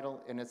pervasive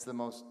idol, and it's the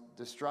most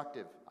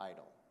destructive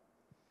idol.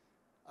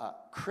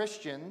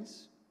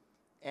 Christians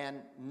and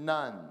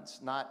nuns,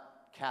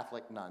 not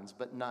Catholic nuns,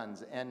 but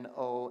nuns,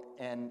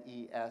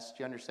 N-O-N-E-S. Do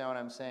you understand what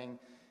I'm saying?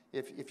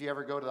 If you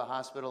ever go to the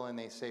hospital and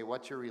they say,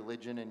 what's your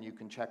religion? And you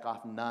can check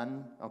off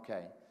none,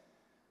 okay.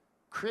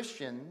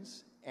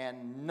 Christians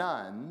and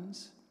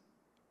nuns,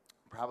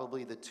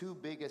 probably the two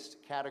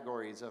biggest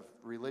categories of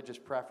religious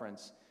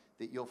preference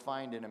that you'll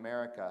find in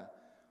America,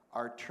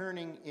 are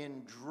turning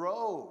in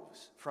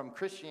droves from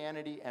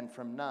Christianity and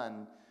from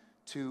none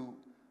to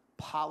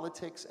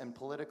politics and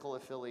political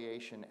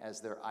affiliation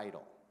as their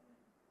idol.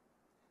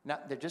 Now,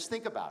 just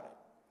think about it.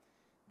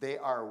 They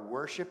are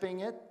worshiping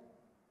it.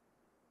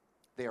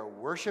 They are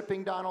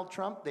worshiping Donald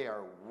Trump. They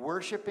are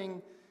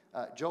worshiping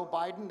Joe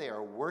Biden. They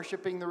are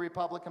worshiping the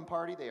Republican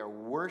Party. They are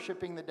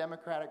worshiping the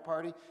Democratic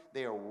Party.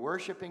 They are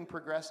worshiping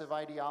progressive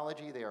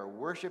ideology. They are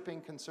worshiping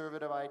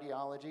conservative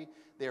ideology.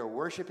 They are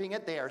worshiping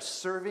it. They are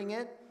serving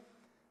it.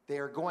 They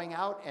are going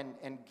out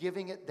and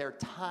giving it their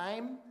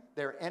time,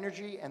 their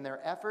energy, and their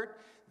effort.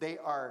 They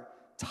are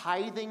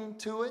tithing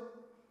to it.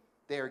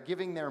 They are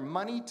giving their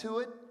money to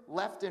it,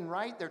 left and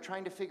right. They're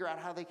trying to figure out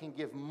how they can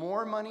give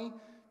more money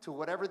to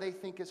whatever they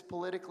think is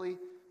politically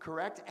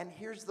correct. And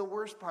here's the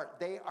worst part.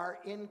 They are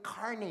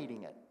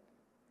incarnating it.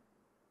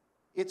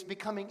 It's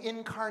becoming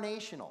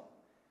incarnational.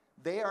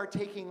 They are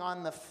taking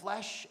on the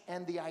flesh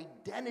and the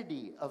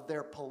identity of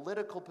their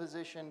political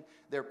position,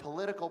 their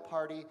political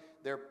party,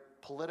 their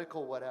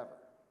political whatever.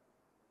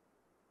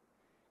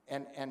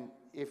 And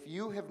if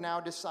you have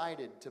now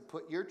decided to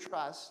put your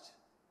trust,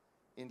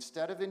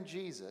 instead of in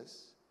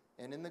Jesus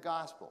and in the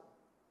gospel,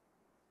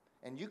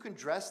 and you can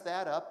dress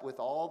that up with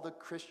all the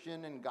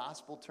Christian and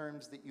gospel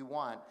terms that you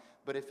want,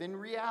 but if in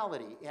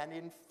reality and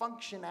in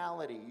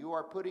functionality you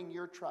are putting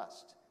your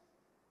trust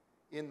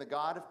in the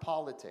God of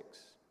politics,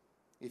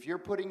 if you're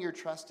putting your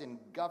trust in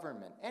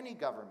government, any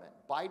government,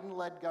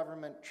 Biden-led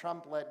government,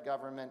 Trump-led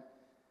government,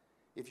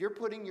 if you're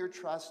putting your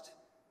trust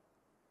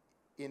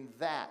in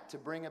that to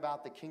bring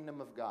about the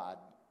kingdom of God,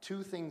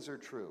 two things are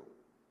true.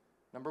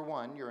 Number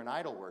one, you're an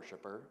idol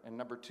worshiper, and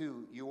number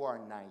two, you are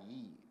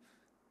naive.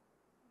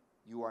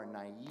 You are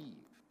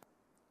naive.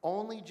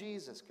 Only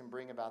Jesus can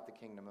bring about the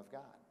kingdom of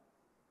God.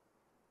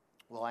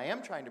 Well, I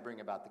am trying to bring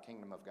about the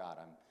kingdom of God.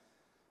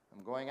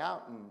 I'm going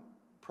out and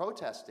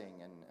protesting,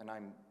 and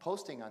I'm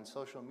posting on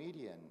social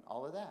media and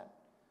all of that.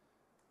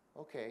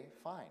 Okay,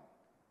 fine.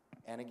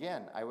 And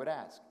again, I would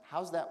ask,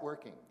 how's that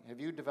working? Have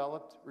you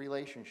developed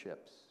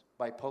relationships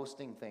by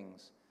posting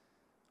things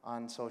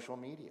on social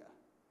media?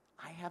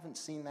 I haven't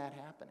seen that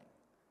happening.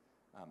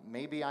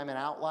 Maybe I'm an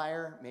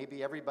outlier.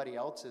 Maybe everybody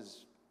else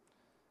is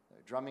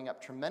drumming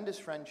up tremendous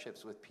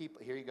friendships with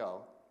people, here you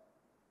go,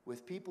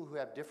 with people who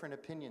have different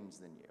opinions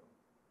than you.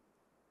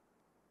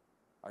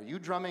 Are you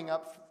drumming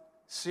up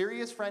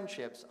serious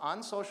friendships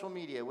on social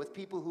media with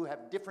people who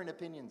have different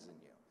opinions than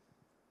you?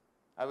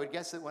 I would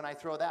guess that when I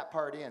throw that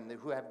part in,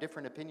 who have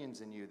different opinions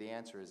than you, the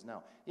answer is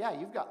no. Yeah,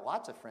 you've got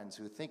lots of friends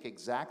who think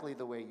exactly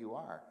the way you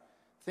are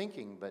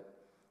thinking, but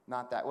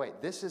not that way.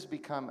 This has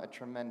become a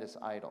tremendous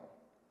idol.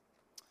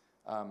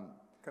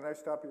 Can I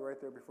stop you right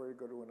there before you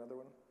go to another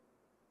one?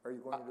 Are you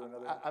going to do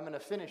another one? I'm going to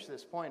finish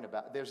this point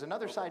about, there's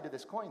another side to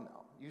this coin,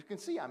 though. You can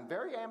see I'm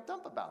very amped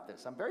up about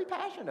this. I'm very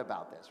passionate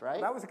about this,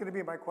 right? That was going to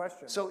be my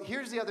question. So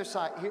here's the other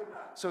side.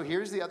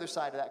 Here's the other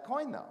side of that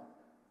coin, though.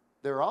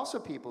 There are also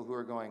people who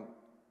are going,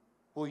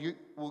 well,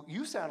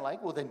 you sound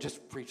like, well, then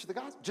just preach the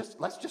gospel.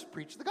 Let's just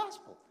preach the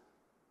gospel.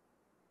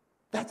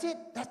 That's it.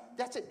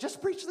 That's it.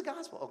 Just preach the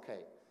gospel.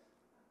 Okay.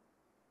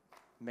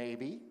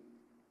 Maybe.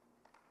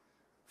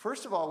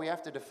 First of all, we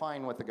have to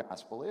define what the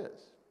gospel is.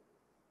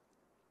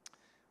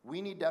 We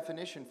need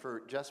definition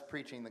for just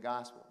preaching the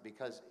gospel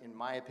because, in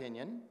my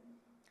opinion,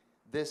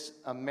 this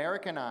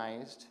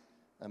Americanized,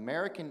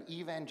 American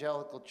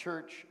evangelical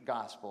church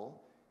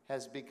gospel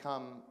has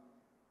become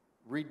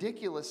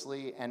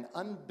ridiculously and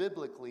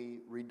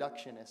unbiblically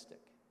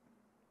reductionistic.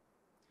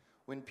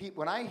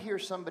 When I hear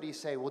somebody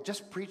say, well,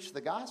 just preach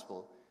the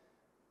gospel,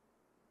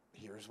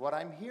 here's what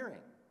I'm hearing.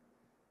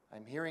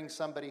 I'm hearing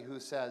somebody who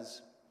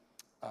says,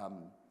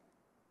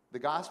 the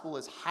gospel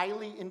is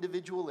highly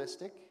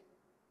individualistic.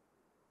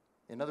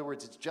 In other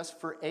words, it's just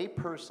for a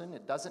person.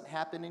 It doesn't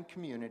happen in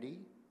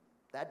community.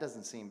 That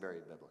doesn't seem very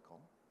biblical.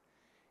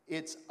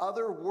 It's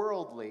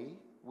otherworldly.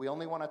 We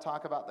only want to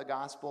talk about the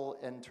gospel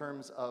in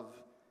terms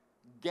of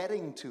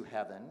getting to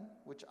heaven,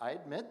 which I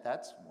admit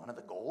that's one of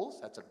the goals.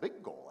 That's a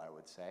big goal, I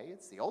would say.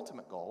 It's the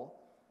ultimate goal.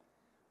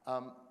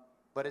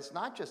 But it's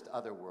not just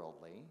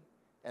otherworldly.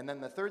 And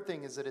then the third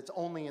thing is that it's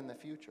only in the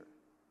future.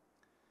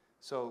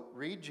 So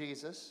read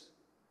Jesus,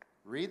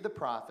 read the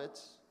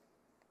prophets,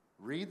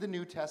 read the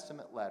New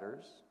Testament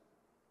letters.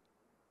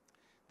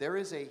 There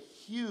is a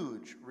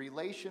huge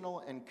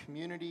relational and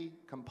community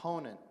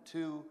component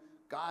to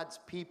God's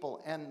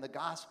people and the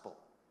gospel.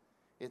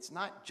 It's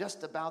not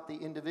just about the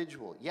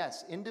individual.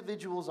 Yes,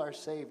 individuals are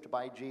saved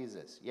by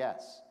Jesus,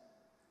 yes.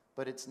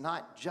 But it's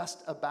not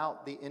just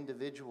about the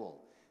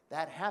individual.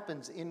 That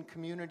happens in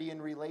community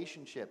and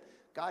relationship.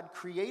 God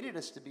created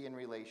us to be in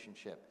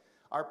relationship.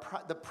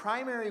 The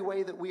primary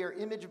way that we are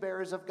image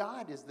bearers of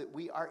God is that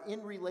we are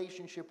in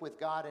relationship with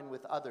God and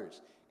with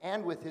others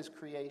and with his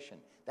creation.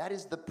 That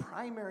is the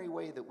primary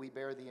way that we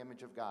bear the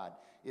image of God,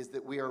 is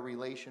that we are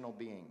relational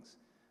beings.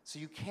 So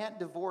you can't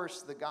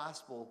divorce the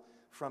gospel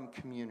from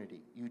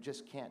community. You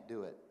just can't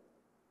do it.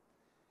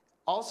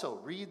 Also,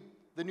 read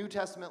the New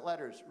Testament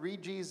letters.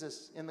 Read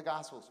Jesus in the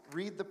Gospels.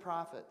 Read the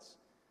prophets.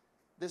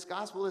 This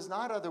gospel is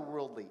not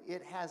otherworldly.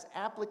 It has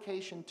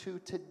application to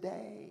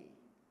today.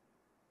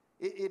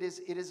 It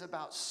is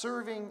about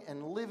serving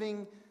and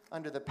living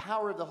under the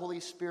power of the Holy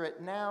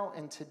Spirit now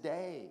and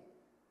today,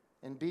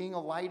 and being a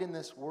light in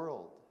this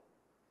world.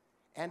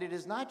 And it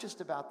is not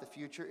just about the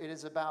future, it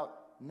is about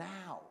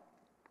now.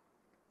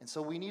 And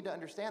so we need to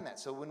understand that.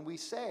 So when we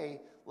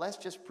say, let's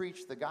just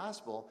preach the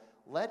gospel,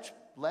 let's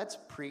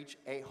preach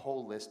a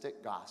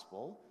holistic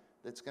gospel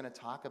that's going to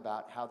talk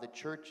about how the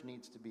church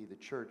needs to be the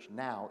church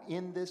now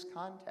in this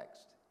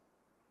context.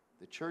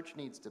 The church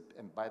needs to,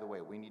 and by the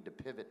way, we need to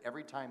pivot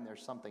every time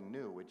there's something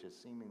new, which is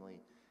seemingly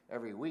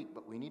every week,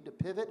 but we need to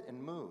pivot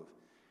and move.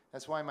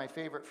 That's why my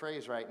favorite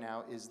phrase right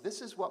now is,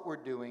 this is what we're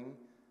doing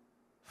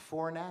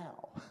for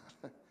now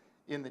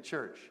in the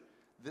church.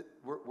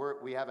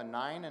 We have a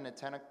 9 and a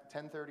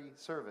 10:30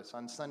 service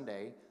on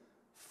Sunday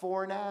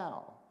for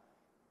now.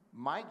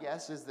 My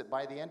guess is that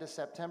by the end of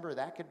September,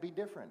 that could be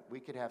different.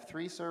 We could have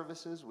 3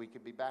 services. We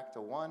could be back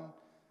to 1.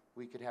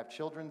 We could have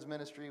children's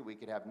ministry. We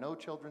could have no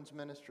children's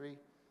ministry.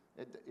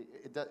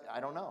 I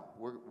don't know.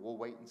 We'll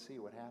wait and see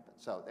what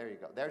happens. So there you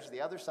go. There's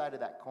the other side of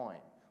that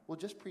coin. We'll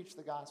just preach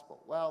the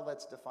gospel. Well,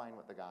 let's define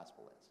what the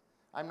gospel is.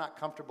 I'm not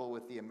comfortable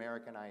with the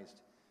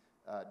Americanized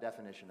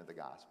definition of the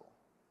gospel.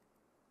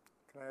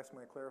 Can I ask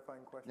my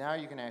clarifying question? Now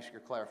you can ask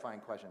your clarifying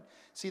question.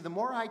 See, the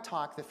more I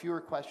talk, the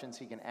fewer questions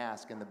he can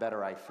ask, and the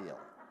better I feel.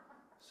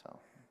 So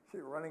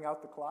You're running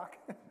out the clock?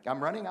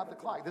 I'm running out the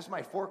clock. This is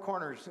my 4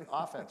 corners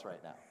offense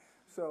right now.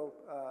 So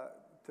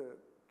to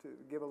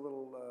give a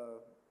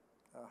little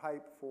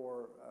hype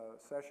for a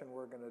session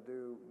we're going to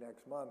do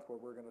next month where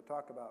we're going to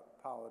talk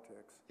about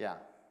politics. Yeah.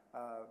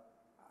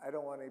 I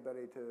don't want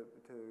anybody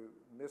to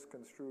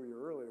misconstrue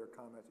your earlier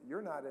comments.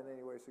 You're not in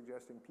any way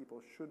suggesting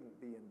people shouldn't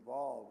be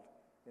involved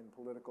in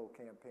political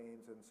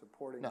campaigns and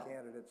supporting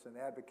candidates and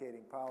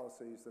advocating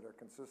policies that are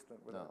consistent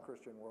with our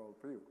Christian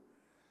worldview.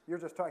 You're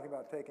just talking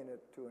about taking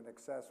it to an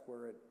excess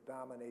where it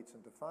dominates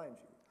and defines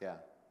you. Yeah.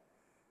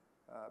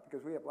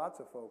 Because we have lots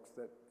of folks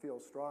that feel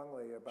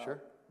strongly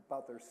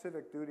about their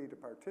civic duty to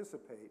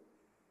participate,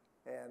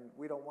 and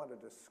we don't want to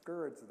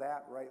discourage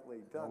that rightly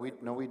done.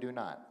 No, we do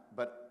not.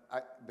 But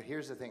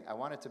here's the thing. I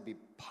want it to be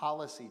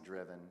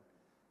policy-driven,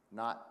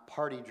 not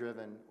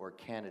party-driven or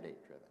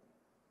candidate-driven.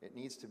 It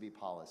needs to be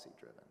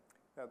policy-driven.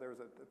 Now, there was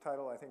a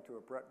title, I think, to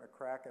a Brett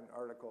McCracken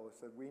article that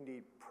said, "We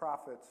need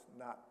prophets,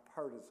 not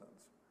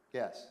partisans."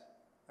 Yes.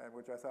 And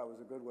which I thought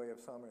was a good way of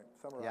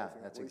summarizing. Yeah,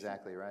 that's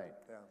exactly right.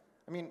 Yeah.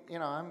 I mean,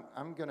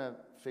 I'm going to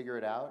figure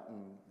it out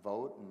and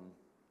vote and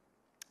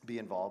be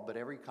involved, but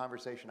every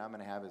conversation I'm going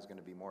to have is going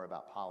to be more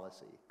about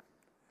policy.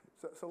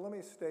 So let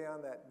me stay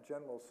on that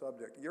general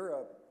subject. You're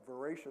a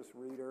voracious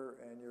reader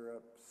and you're a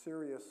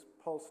serious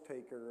pulse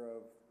taker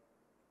of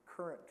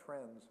current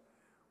trends.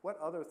 What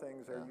other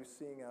things are you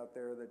seeing out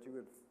there that you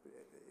would,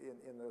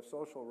 in the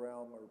social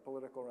realm or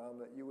political realm,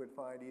 that you would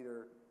find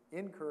either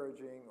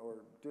encouraging or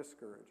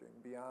discouraging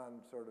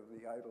beyond sort of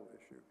the idol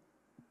issue?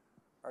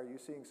 Are you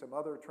seeing some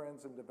other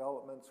trends and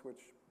developments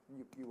which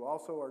you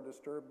also are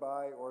disturbed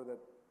by, or that,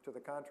 to the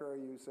contrary,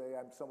 you say,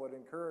 I'm somewhat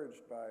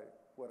encouraged by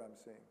what I'm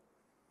seeing?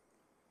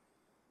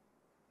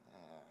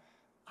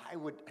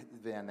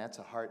 Van, that's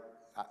a hard,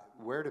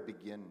 where to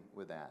begin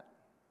with that?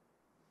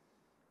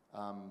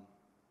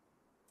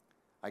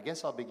 I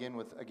guess I'll begin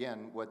with,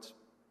 again, what's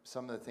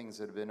some of the things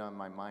that have been on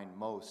my mind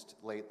most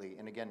lately.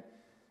 And again,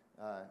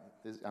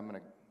 I'm going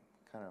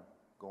to kind of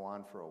go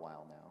on for a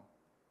while now.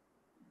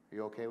 Are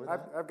you okay with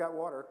that? I've got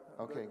water.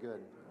 Okay,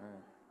 good.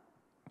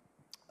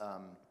 All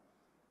right.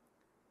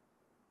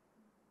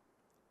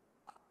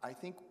 I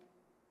think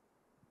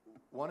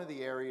one of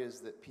the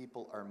areas that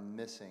people are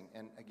missing,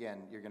 and again,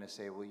 you're going to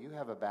say, well, you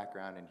have a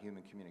background in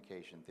human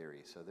communication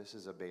theory, so this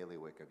is a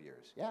bailiwick of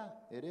yours. Yeah,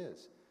 it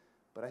is.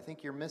 But I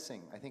think you're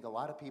missing. I think a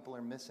lot of people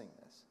are missing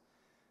this.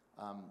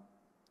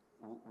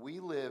 We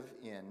live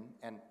in,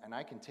 and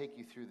I can take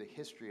you through the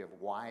history of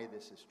why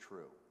this is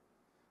true,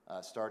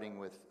 starting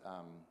with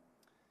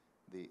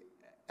the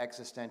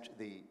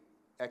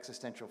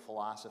existential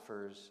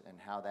philosophers and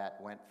how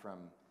that went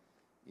from,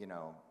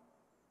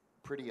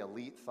 pretty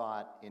elite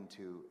thought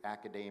into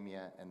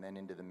academia and then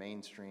into the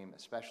mainstream,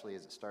 especially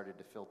as it started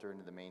to filter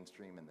into the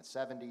mainstream in the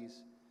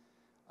 70s.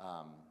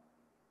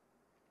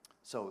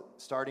 So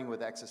starting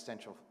with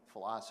existential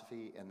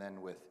philosophy and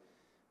then with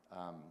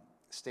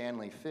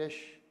Stanley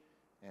Fish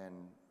and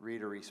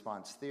reader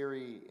response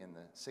theory in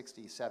the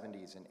 60s,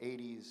 70s, and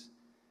 80s,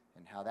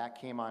 and how that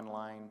came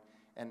online.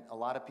 And a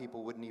lot of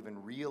people wouldn't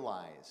even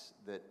realize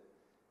that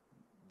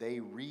they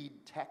read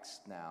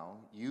text now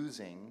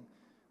using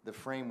the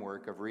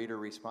framework of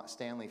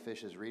Stanley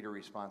Fish's reader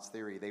response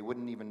theory, they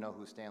wouldn't even know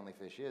who Stanley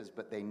Fish is,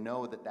 but they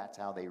know that that's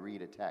how they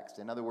read a text.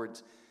 In other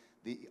words,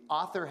 the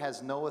author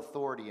has no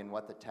authority in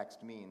what the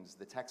text means.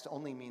 The text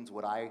only means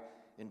what I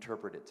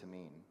interpret it to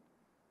mean.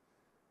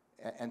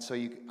 And so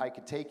I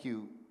could take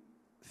you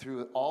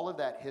through all of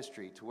that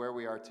history to where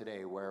we are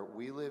today, where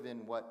we live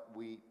in what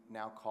we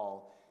now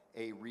call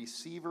a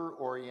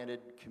receiver-oriented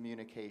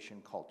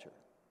communication culture.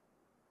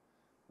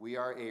 We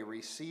are a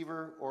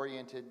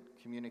receiver-oriented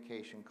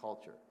communication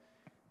culture.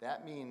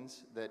 That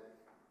means that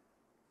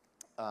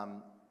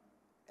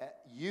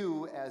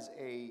you as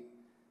a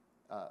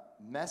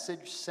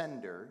message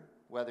sender,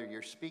 whether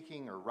you're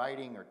speaking or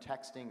writing or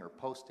texting or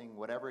posting,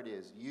 whatever it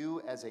is,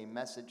 you as a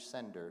message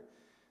sender,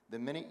 the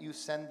minute you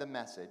send the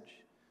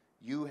message,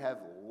 you have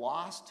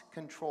lost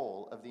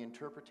control of the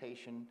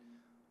interpretation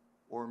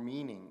or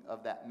meaning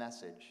of that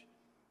message,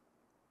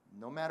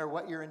 no matter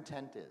what your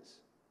intent is.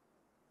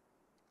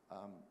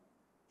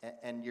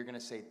 And you're going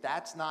to say,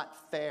 that's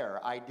not fair.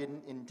 I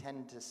didn't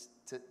intend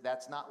to,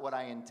 that's not what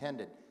I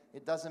intended.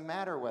 It doesn't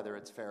matter whether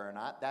it's fair or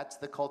not. That's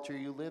the culture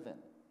you live in.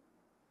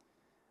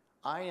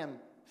 I am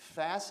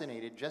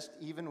fascinated, just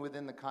even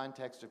within the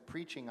context of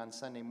preaching on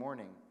Sunday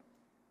morning,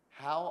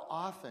 how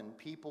often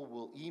people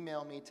will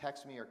email me,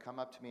 text me, or come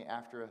up to me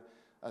after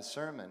a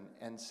sermon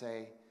and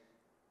say,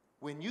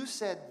 when you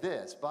said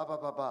this, blah, blah,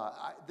 blah, blah,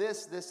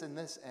 this, and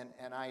this,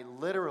 and I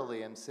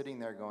literally am sitting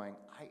there going,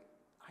 I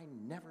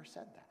never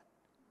said that.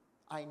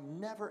 I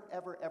never,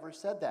 ever, ever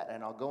said that.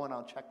 And I'll go and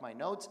I'll check my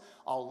notes.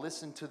 I'll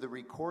listen to the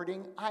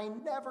recording. I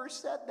never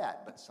said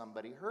that, but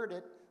somebody heard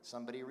it.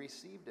 Somebody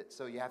received it.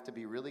 So you have to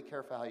be really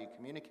careful how you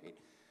communicate.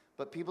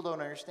 But people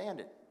don't understand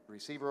it.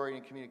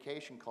 Receiver-oriented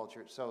communication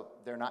culture, so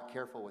they're not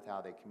careful with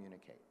how they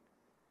communicate.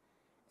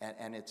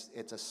 And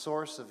it's a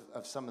source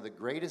of some of the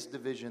greatest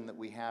division that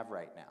we have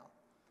right now.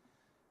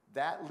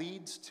 That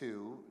leads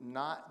to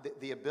not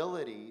the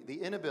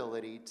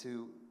inability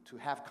to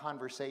have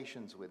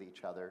conversations with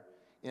each other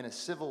in a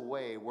civil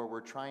way where we're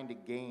trying to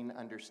gain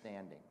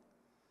understanding.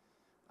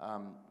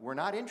 We're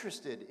not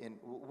interested in,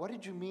 what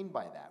did you mean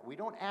by that? We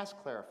don't ask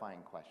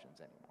clarifying questions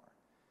anymore.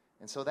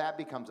 And so that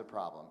becomes a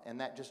problem. And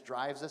that just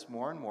drives us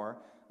more and more,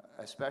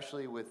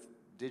 especially with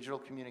digital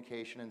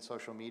communication and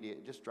social media,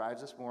 it just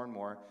drives us more and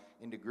more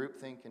into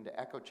groupthink, into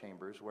echo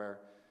chambers, where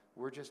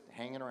we're just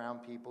hanging around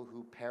people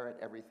who parrot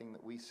everything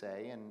that we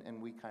say,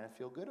 and we kind of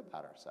feel good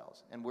about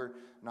ourselves. And we're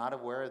not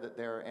aware that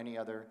there are any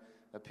other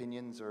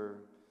opinions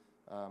or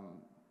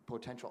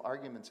potential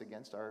arguments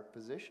against our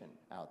position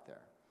out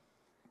there.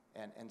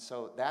 And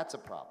so that's a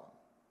problem.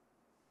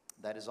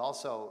 That is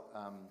also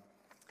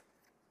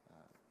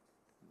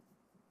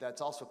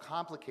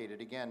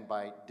complicated, again,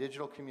 by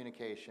digital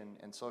communication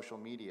and social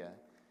media,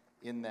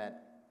 in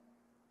that,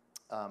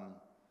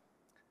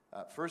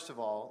 first of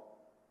all,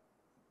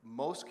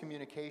 most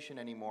communication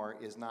anymore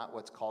is not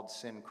what's called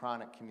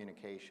synchronic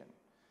communication.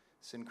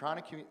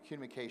 Synchronic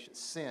communication,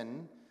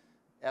 syn,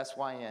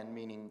 S-Y-N,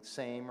 meaning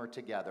same or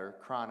together,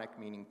 chronic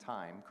meaning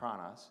time,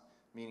 chronos,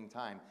 meaning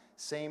time,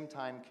 same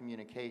time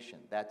communication.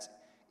 That's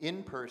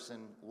in-person,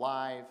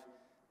 live,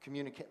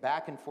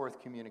 back and forth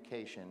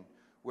communication,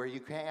 where you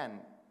can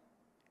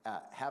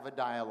have a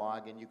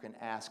dialogue and you can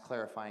ask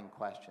clarifying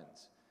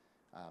questions.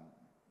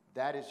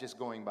 That is just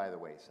going by the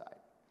wayside.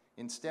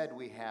 Instead,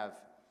 we have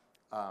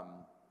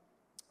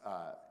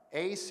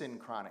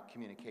asynchronic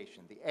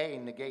communication. The A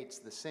negates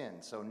the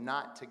syn, so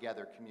not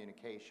together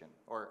communication,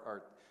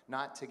 or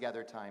not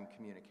together time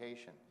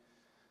communication.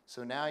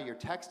 So now you're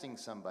texting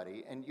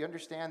somebody, and you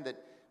understand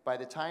that by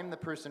the time the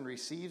person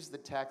receives the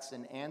text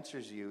and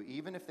answers you,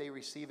 even if they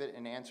receive it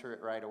and answer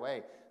it right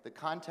away, the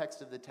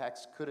context of the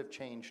text could have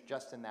changed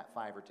just in that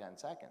 5 or 10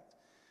 seconds.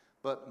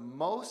 But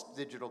most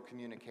digital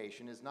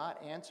communication is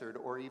not answered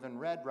or even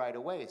read right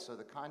away, so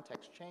the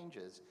context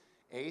changes.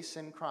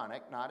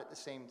 Asynchronic, not at the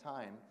same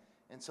time,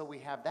 and so we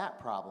have that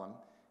problem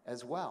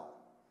as well.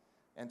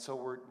 And so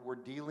we're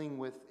dealing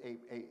with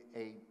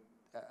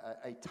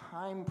a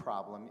time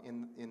problem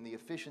in the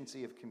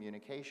efficiency of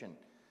communication,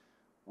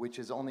 which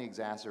is only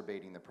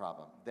exacerbating the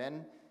problem.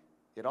 Then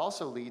it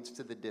also leads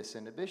to the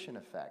disinhibition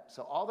effect.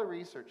 So all the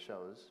research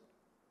shows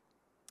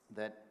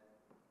that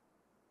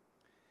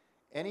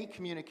any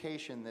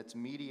communication that's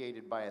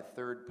mediated by a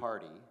third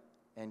party,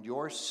 and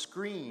your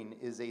screen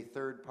is a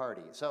third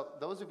party. So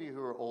those of you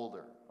who are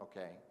older,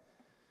 okay,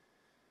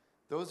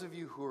 those of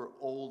you who are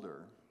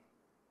older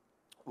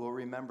will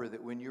remember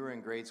that when you were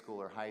in grade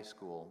school or high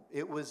school,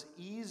 it was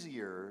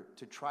easier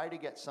to try to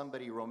get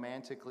somebody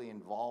romantically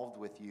involved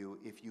with you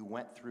if you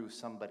went through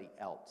somebody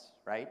else,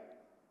 right?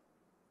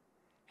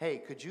 Hey,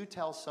 could you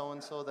tell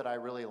so-and-so that I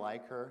really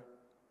like her?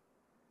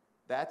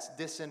 That's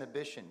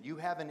disinhibition. You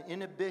have an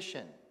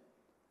inhibition.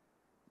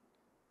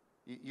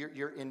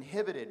 You're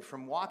inhibited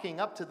from walking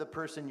up to the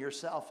person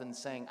yourself and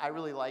saying, I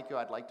really like you,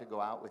 I'd like to go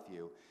out with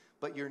you.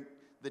 But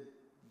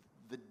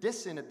the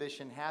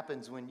disinhibition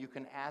happens when you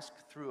can ask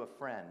through a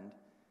friend,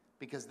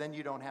 because then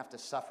you don't have to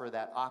suffer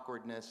that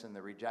awkwardness and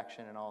the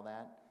rejection and all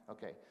that.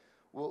 Okay,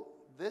 well,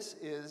 this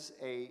is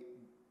a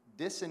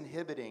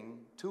disinhibiting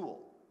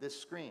tool. this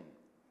screen.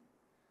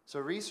 So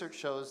research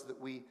shows that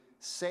we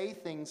say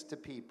things to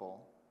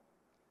people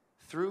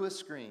through a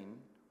screen.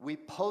 We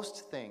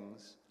post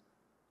things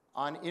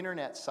on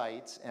internet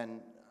sites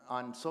and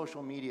on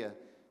social media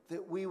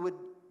that we would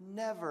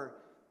never,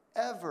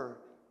 ever,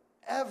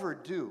 ever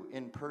do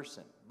in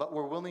person, but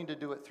we're willing to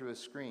do it through a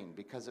screen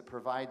because it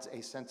provides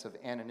a sense of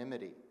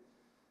anonymity.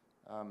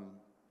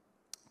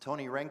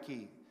 Tony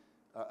Reinke,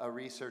 a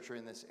researcher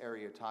in this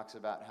area, talks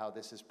about how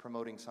this is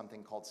promoting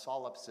something called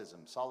solipsism.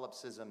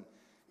 Solipsism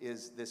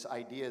is this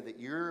idea that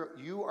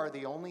you are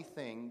the only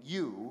thing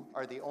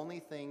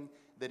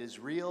that is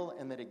real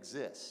and that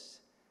exists.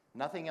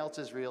 Nothing else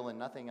is real and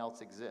nothing else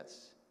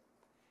exists.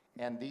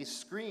 And these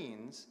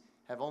screens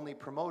have only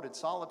promoted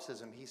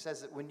solipsism. He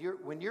says that when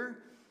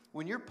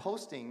you're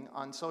posting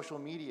on social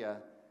media,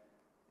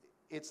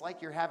 it's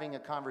like you're having a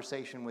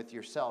conversation with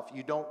yourself.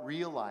 You don't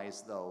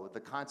realize, though,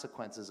 the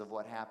consequences of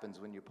what happens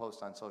when you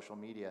post on social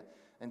media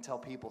until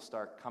people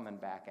start coming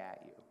back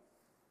at you.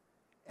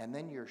 And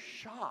then you're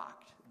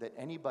shocked that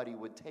anybody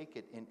would take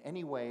it in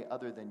any way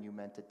other than you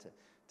meant it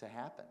to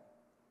happen.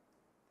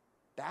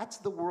 That's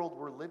the world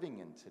we're living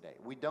in today.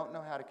 We don't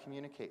know how to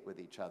communicate with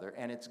each other,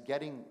 and it's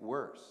getting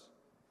worse.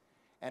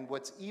 And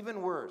what's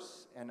even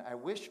worse, and I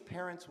wish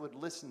parents would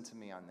listen to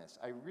me on this.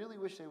 I really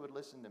wish they would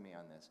listen to me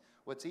on this.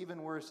 What's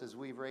even worse is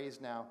we've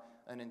raised now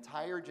an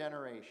entire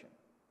generation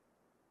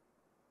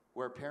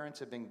where parents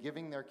have been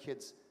giving their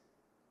kids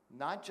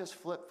not just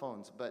flip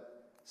phones,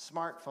 but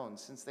smartphones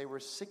since they were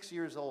 6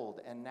 years old,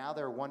 and now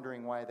they're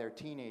wondering why their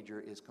teenager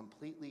is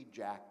completely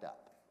jacked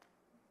up.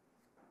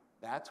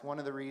 That's one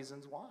of the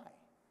reasons why.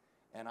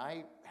 And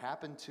I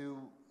happen to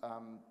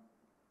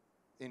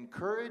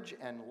encourage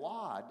and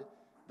laud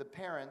the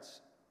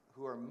parents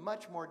who are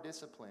much more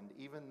disciplined,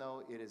 even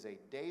though it is a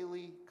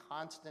daily,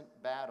 constant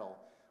battle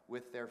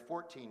with their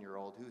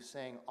 14-year-old who's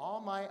saying, all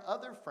my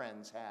other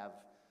friends have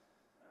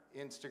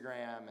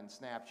Instagram and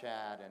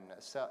Snapchat and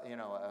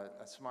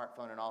a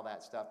smartphone and all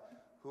that stuff,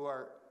 who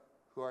are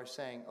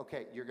saying,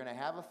 okay, you're going to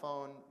have a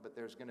phone, but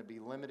there's going to be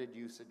limited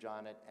usage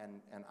on it,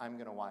 and I'm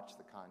going to watch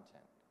the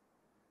content.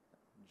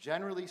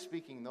 Generally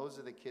speaking, those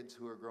are the kids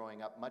who are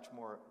growing up much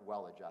more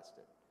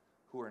well-adjusted,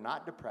 who are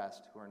not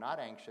depressed, who are not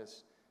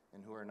anxious,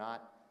 and who are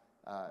not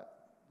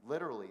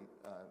literally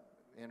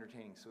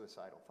entertaining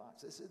suicidal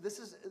thoughts.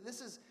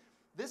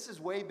 This is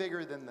way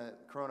bigger than the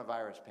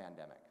coronavirus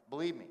pandemic.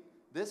 Believe me,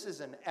 this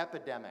is an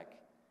epidemic,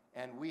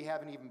 and we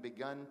haven't even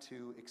begun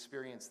to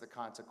experience the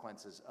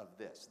consequences of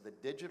this, the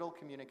digital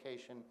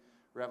communication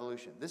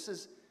revolution. This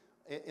is,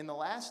 in the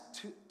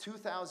last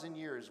 2,000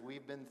 years,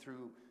 we've been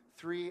through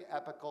three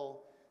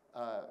epical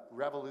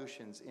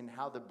revolutions in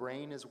how the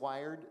brain is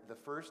wired. The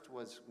first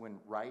was when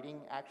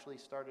writing actually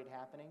started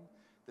happening.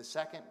 The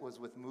second was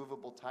with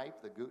movable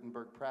type, the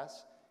Gutenberg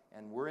press.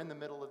 And we're in the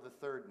middle of the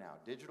third now,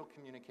 digital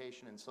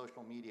communication and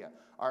social media.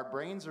 Our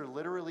brains are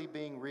literally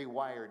being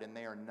rewired, and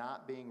they are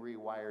not being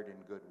rewired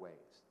in good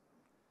ways.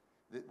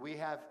 We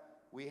have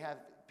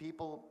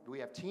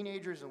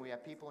teenagers and we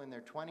have people in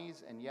their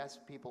 20s, and yes,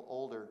 people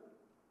older,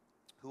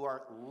 who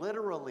are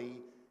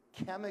literally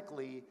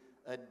chemically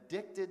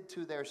addicted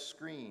to their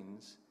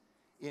screens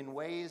in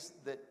ways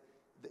that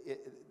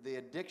the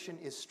addiction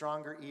is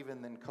stronger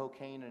even than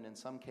cocaine and in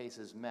some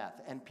cases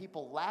meth. And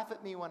people laugh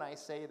at me when I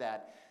say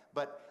that,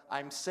 but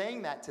I'm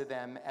saying that to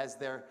them as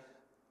they're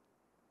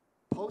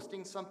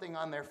posting something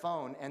on their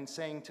phone and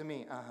saying to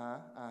me,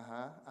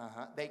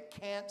 They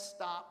can't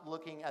stop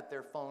looking at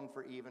their phone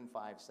for even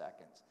 5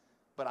 seconds.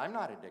 But I'm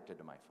not addicted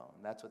to my phone.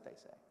 That's what they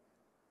say.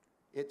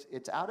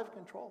 It's out of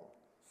control.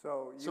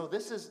 So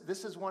this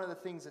is one of the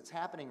things that's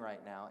happening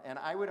right now, and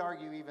I would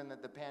argue even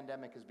that the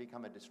pandemic has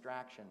become a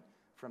distraction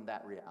from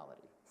that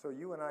reality. So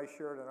you and I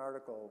shared an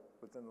article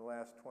within the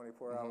last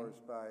 24 hours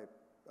by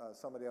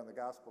somebody on the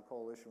Gospel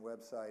Coalition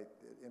website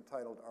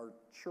entitled, "Are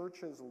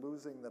Churches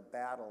Losing the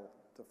Battle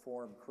to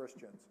Form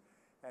Christians?"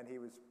 And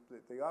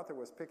the author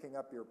was picking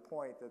up your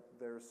point that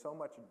there's so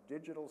much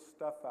digital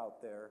stuff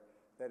out there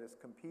that is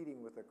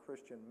competing with a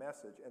Christian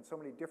message, and so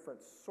many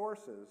different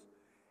sources,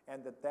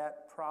 and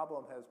that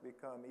problem has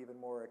become even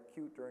more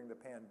acute during the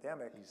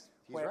pandemic. He's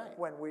right.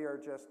 When we are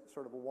just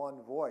sort of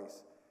one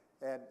voice.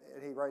 And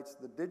he writes,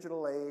 "The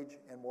digital age,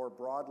 and more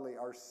broadly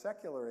our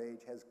secular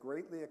age, has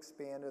greatly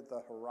expanded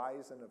the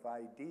horizon of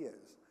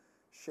ideas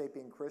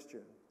shaping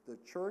Christian. The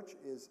church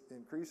is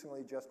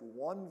increasingly just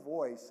one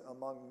voice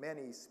among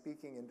many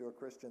speaking into a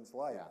Christian's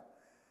life.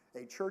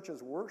 Yeah. A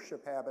church's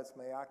worship habits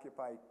may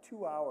occupy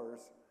 2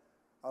 hours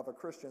of a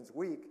Christian's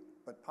week,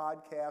 but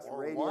podcasts,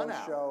 radio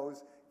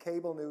shows,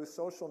 cable news,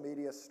 social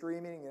media,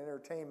 streaming, and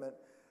entertainment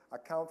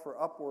account for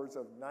upwards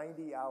of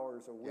 90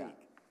 hours a week."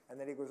 Yeah. And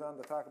then he goes on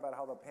to talk about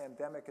how the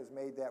pandemic has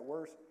made that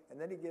worse.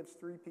 And then he gives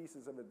 3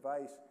 pieces of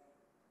advice,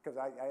 because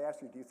I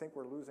asked you, do you think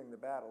we're losing the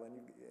battle?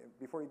 And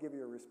before you give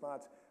your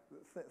response,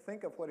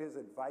 think of what his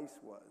advice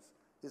was.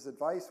 His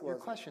advice was... Your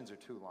questions are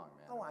too long,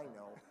 man. Oh, I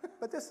know.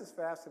 But this is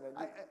fascinating.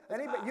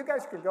 You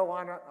guys could go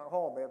on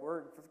home, man.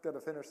 We're going to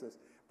finish this.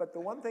 But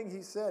the one thing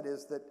he said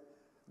is that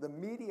the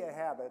media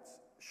habits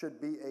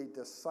should be a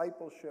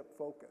discipleship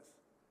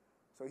focus.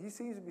 So he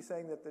seems to be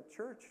saying that the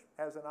church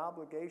has an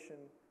obligation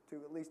to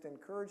at least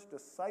encourage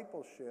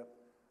discipleship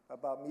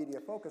about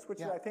media focus,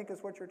 which I think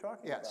is what you're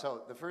talking about. Yeah,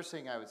 so the first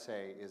thing I would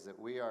say is that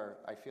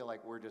I feel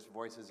like we're just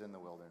voices in the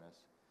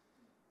wilderness.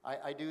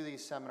 I do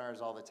these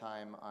seminars all the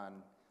time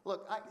on,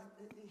 look,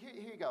 here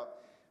you go.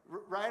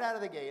 Right out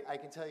of the gate, I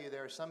can tell you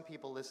there are some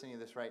people listening to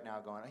this right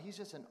now going, he's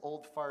just an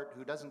old fart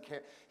who doesn't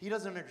care. He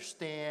doesn't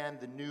understand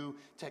the new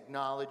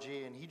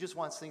technology, and he just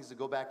wants things to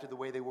go back to the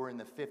way they were in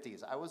the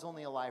 50s. I was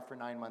only alive for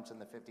 9 months in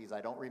the 50s.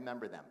 I don't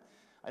remember them.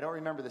 I don't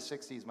remember the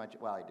 60s much.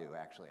 Well, I do,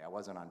 actually. I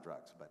wasn't on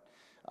drugs, but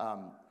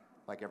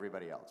like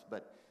everybody else.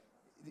 But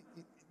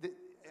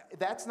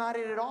that's not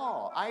it at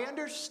all. I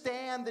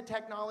understand the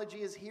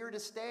technology is here to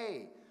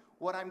stay.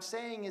 What I'm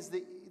saying is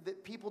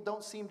that people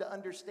don't seem to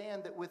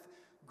understand that with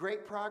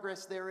great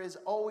progress, there is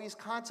always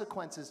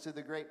consequences to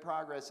the great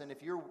progress. And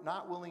if you're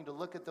not willing to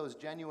look at those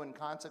genuine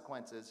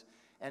consequences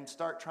and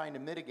start trying to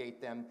mitigate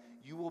them,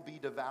 you will be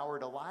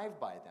devoured alive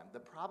by them.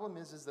 The problem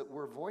is that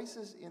we're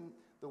voices in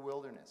the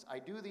wilderness. I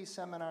do these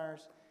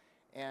seminars,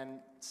 and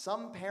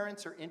some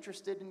parents are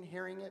interested in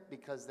hearing it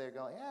because they're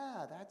going,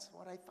 yeah, that's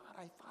what I thought.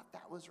 I thought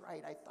that was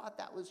right. I thought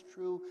that was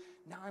true.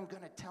 Now I'm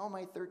going to tell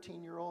my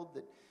 13-year-old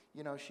that,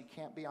 she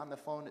can't be on the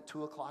phone at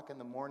 2 o'clock in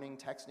the morning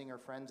texting her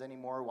friends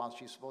anymore while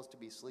she's supposed to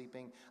be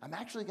sleeping. I'm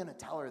actually going to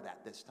tell her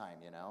that this time,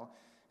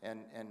 And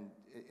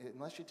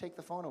unless you take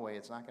the phone away,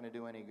 it's not going to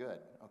do any good,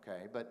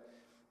 okay? But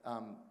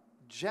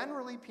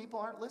generally, people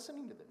aren't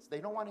listening to this.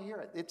 They don't want to hear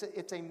it.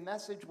 It's a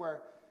message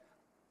where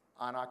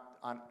on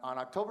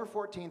October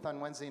 14th, on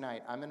Wednesday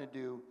night, I'm going to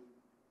do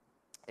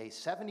a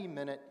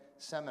 70-minute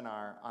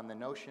seminar on the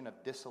notion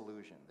of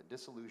disillusion, the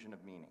disillusion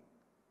of meaning.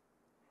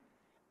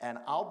 And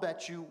I'll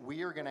bet you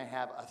we are going to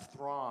have a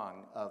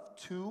throng of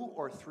 2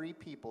 or 3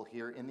 people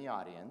here in the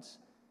audience,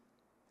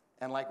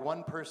 and like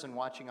one person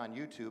watching on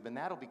YouTube, and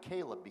that'll be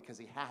Caleb because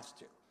he has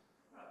to.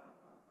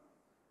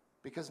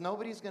 Because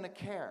nobody's going to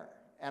care.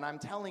 And I'm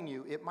telling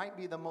you, it might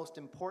be the most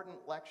important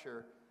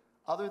lecture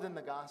other than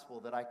the gospel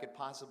that I could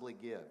possibly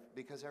give,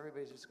 because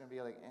everybody's just going to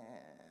be like,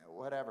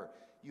 whatever.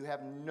 You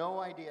have no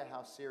idea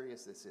how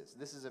serious this is.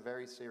 This is a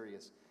very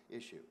serious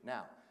issue.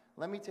 Now,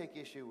 let me take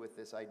issue with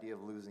this idea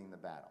of losing the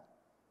battle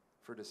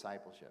for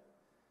discipleship.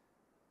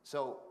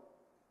 So,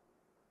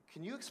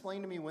 can you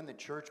explain to me when the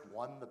church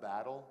won the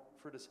battle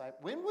for discipleship?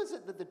 When was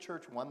it that the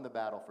church won the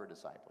battle for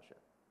discipleship?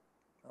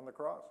 On the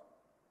cross.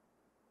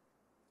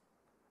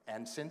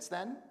 And since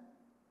then?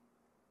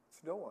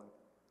 Still won.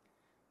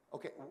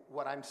 Okay,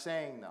 what I'm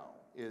saying, though,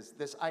 is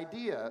this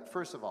idea,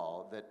 first of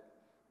all, that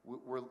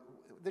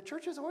the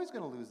church is always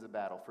going to lose the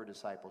battle for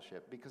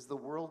discipleship because the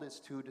world is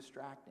too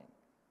distracting.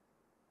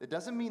 It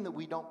doesn't mean that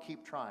we don't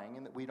keep trying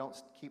and that we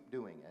don't keep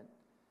doing it,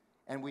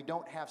 and we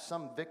don't have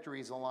some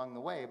victories along the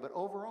way, but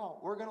overall,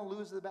 we're going to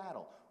lose the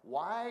battle.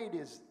 Wide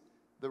is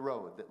the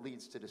road that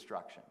leads to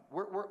destruction.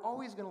 We're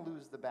always going to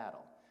lose the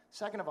battle.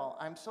 Second of all,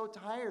 I'm so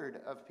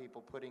tired of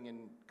people putting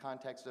in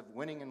context of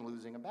winning and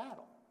losing a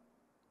battle,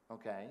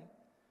 okay?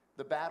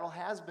 The battle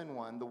has been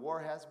won. The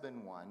war has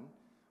been won.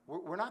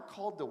 We're not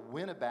called to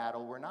win a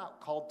battle. We're not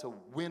called to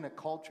win a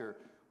culture.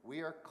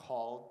 We are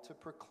called to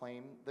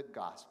proclaim the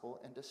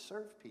gospel and to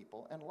serve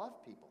people and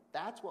love people.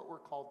 That's what we're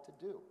called to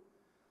do.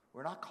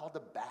 We're not called to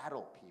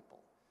battle people.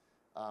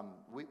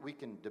 We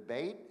can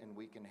debate and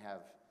we can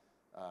have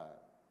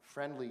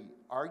friendly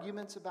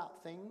arguments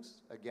about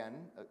things. Again,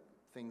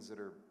 things that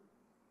are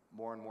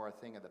more and more a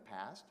thing of the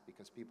past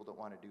because people don't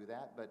want to do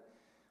that. But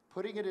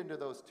putting it into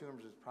those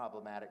terms is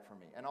problematic for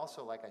me. And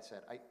also, like I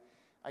said,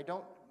 I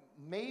don't,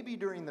 maybe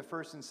during the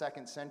 1st and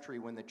 2nd century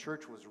when the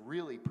church was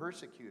really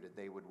persecuted,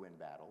 they would win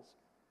battles.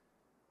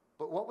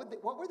 But what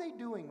were they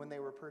doing when they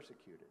were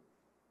persecuted?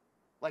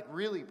 Like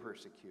really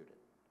persecuted.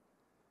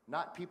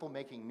 Not people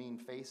making mean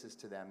faces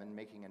to them and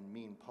making a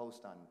mean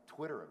post on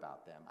Twitter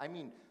about them. I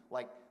mean,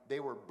 like they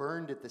were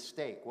burned at the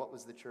stake. What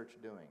was the church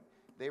doing?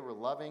 They were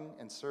loving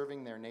and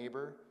serving their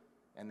neighbor,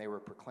 and they were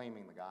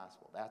proclaiming the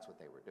gospel. That's what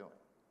they were doing.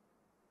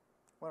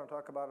 Want to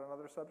talk about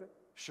another subject?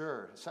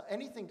 Sure. So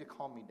anything to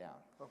calm me down.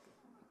 Okay.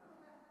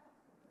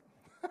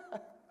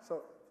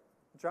 So,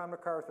 John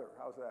MacArthur,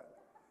 how's that?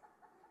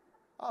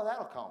 Oh,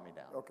 that'll calm me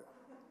down. Okay.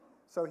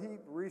 So he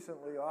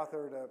recently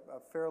authored a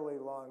fairly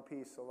long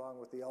piece along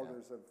with the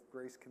elders of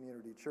Grace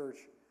Community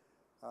Church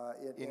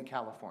in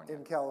California.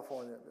 In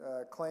California,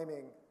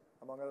 claiming,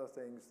 among other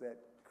things, that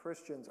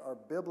Christians are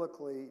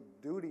biblically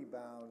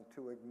duty-bound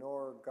to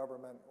ignore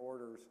government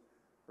orders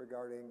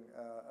regarding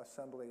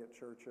assembly at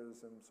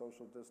churches and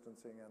social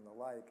distancing and the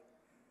like.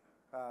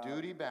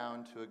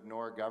 Duty-bound to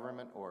ignore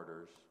government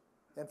orders.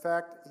 In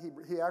fact,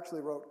 he actually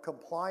wrote,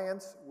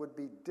 compliance would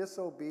be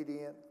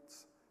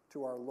disobedience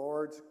to our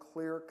Lord's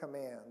clear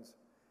commands,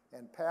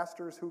 and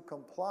pastors who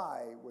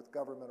comply with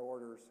government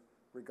orders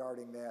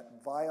regarding that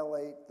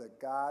violate the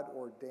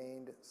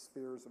God-ordained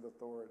spheres of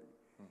authority.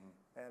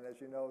 Mm-hmm. And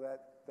as you know,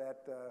 that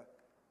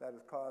has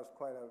caused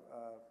quite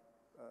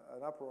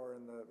an uproar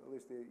in at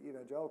least the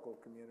evangelical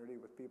community,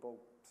 with people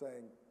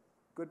saying,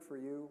 good for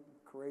you,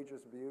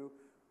 courageous view.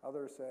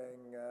 Others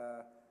saying,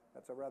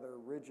 that's a rather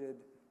rigid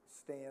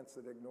stance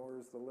that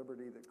ignores the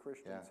liberty that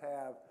Christians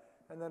have.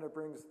 And then it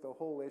brings the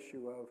whole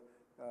issue of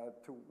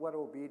to what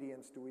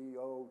obedience do we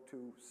owe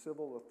to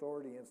civil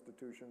authority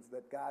institutions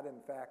that God in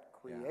fact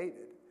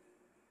created.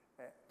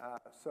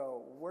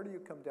 So where do you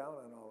come down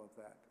on all of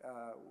that?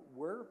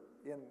 We're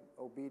in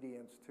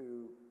obedience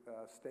to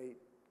state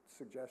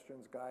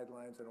suggestions,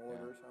 guidelines, and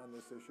orders on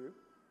this issue.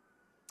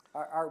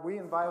 Are we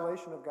in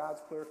violation of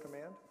God's clear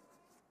command?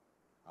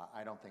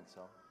 I don't think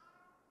so.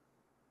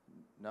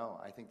 No,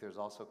 I think there's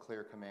also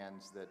clear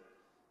commands that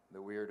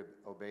we are to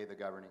obey the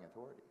governing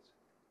authorities.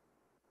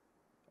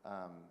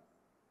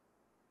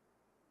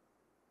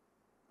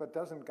 But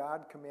doesn't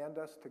God command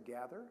us to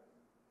gather?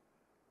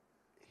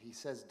 He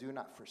says, do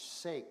not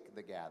forsake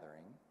the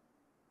gathering.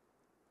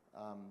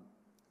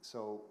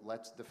 So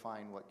let's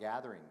define what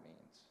gathering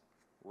means.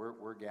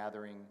 We're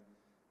gathering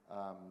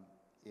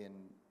in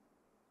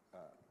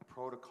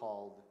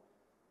protocoled,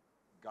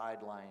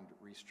 guidelined,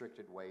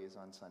 restricted ways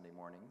on Sunday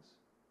mornings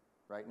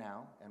right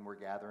now, and we're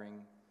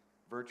gathering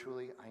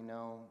virtually. I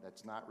know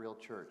that's not real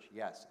church,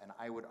 yes, and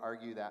I would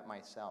argue that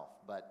myself,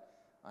 but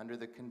under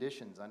the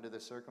conditions, under the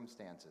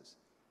circumstances,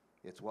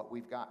 it's what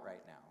we've got right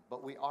now.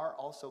 But we are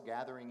also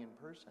gathering in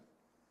person.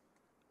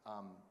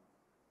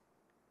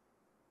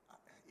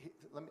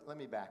 Let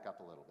me back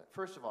up a little bit.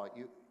 First of all,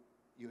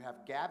 you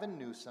have Gavin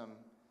Newsom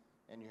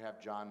and you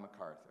have John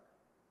MacArthur.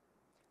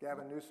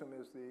 Gavin Newsom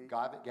is the...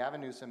 Gavin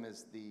Newsom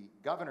is the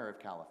governor of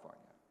California,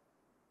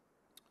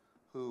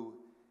 who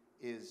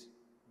is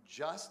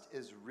just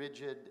as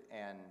rigid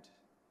and,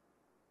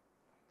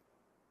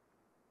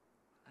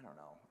 I don't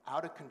know,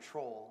 out of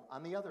control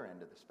on the other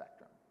end of the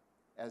spectrum,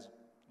 as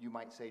you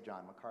might say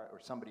John MacArthur, or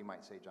somebody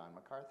might say John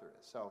MacArthur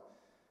is. So,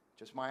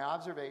 just my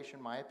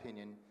observation, my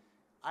opinion,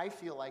 I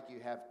feel like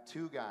you have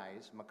two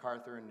guys,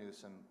 MacArthur and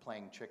Newsom,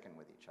 playing chicken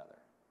with each other.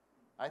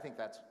 I think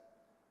that's,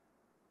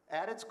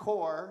 at its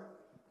core,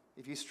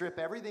 if you strip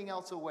everything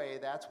else away,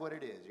 that's what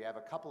it is. You have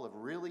a couple of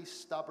really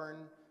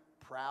stubborn,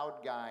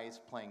 proud guys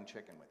playing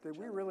chicken with each other.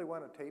 Did we really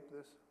want to tape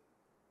this?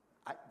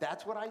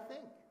 That's what I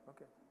think.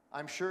 Okay.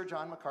 I'm sure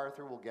John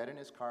MacArthur will get in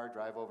his car,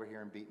 drive over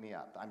here, and beat me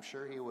up. I'm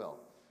sure he will.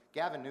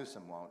 Gavin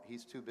Newsom won't.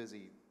 He's too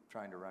busy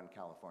trying to run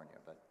California,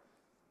 but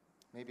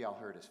maybe I'll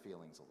hurt his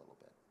feelings a little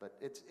bit. But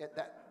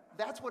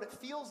that's what it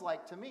feels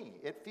like to me.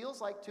 It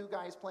feels like two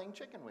guys playing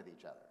chicken with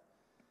each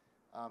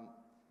other.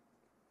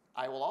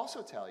 I will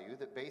also tell you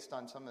that based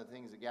on some of the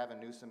things that Gavin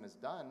Newsom has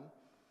done,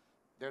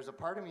 there's a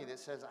part of me that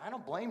says, I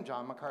don't blame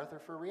John MacArthur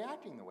for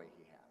reacting the way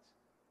he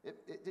has.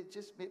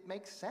 It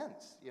makes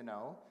sense, you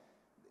know.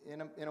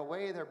 In a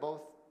way,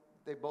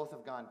 they both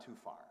have gone too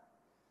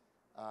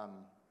far.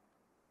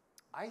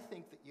 I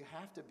think that you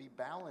have to be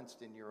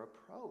balanced in your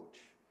approach.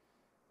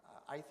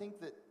 I think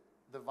that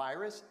the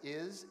virus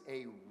is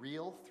a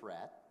real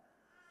threat.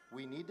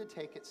 We need to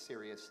take it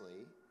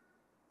seriously.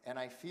 And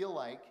I feel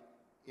like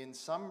in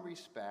some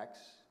respects,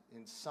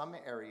 in some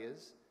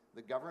areas,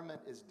 the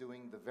government is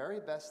doing the very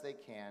best they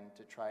can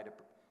to try to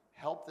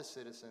help the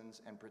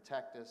citizens and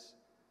protect us.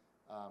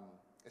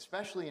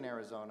 Especially in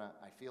Arizona,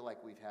 I feel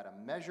like we've had a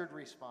measured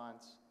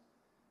response.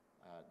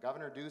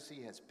 Governor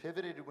Ducey has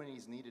pivoted when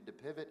he's needed to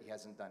pivot. He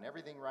hasn't done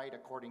everything right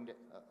according to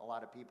a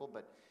lot of people,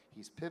 but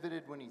he's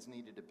pivoted when he's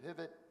needed to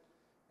pivot,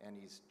 and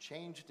he's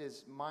changed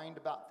his mind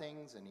about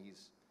things, and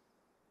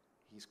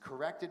he's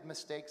corrected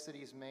mistakes that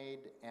he's made,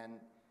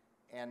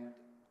 and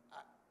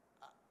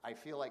I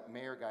feel like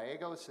Mayor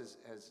Gallegos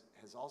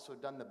has also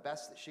done the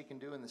best that she can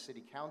do in the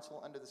city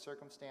council under the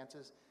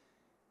circumstances,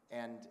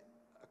 and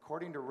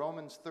according to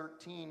Romans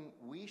 13,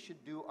 we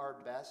should do our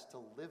best to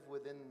live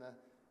within the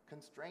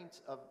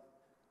constraints of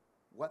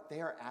what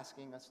they are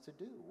asking us to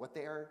do, what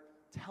they are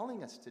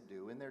telling us to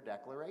do in their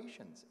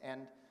declarations.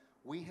 And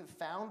we have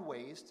found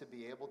ways to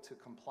be able to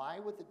comply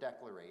with the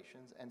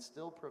declarations and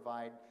still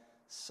provide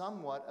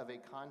somewhat of a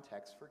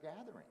context for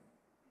gathering.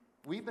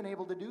 We've been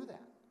able to do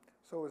that.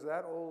 So is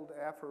that old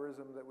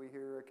aphorism that we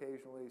hear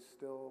occasionally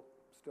still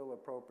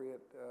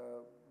appropriate?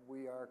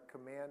 We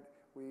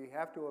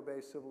have to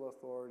obey civil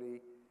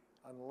authority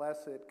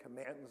unless it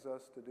commands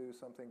us to do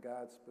something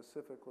God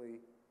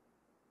specifically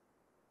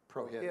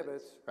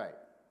prohibits, right,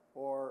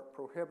 or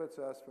prohibits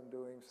us from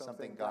doing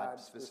something God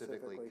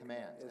specifically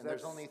commands. And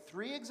there's only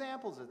 3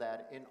 examples of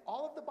that in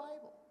all of the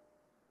Bible.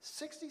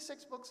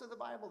 66 books of the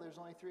Bible, there's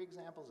only 3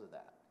 examples of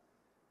that.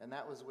 And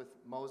that was with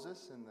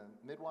Moses and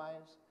the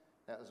midwives,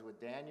 that was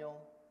with Daniel,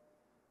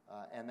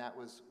 and that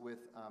was with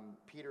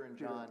Peter and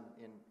John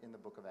in the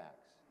book of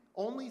Acts.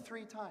 Only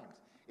 3 times.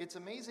 It's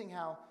amazing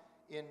how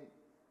in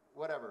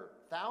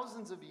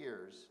thousands of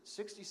years,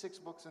 66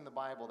 books in the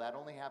Bible, that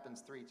only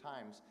happens 3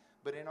 times.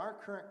 But in our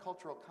current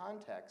cultural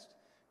context,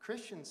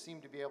 Christians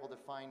seem to be able to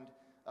find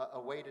a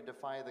way to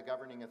defy the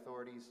governing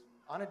authorities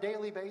on a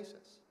daily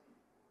basis.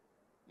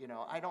 You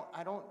know, I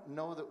don't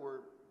know that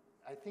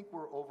I think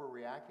we're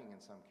overreacting in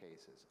some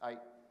cases.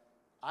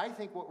 I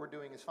think what we're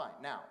doing is fine.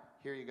 Now,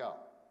 here you go.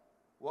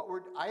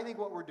 I think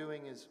what we're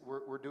doing is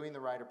we're doing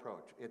the right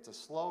approach. It's a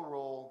slow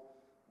roll.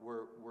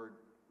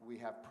 We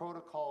have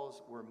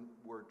protocols.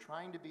 We're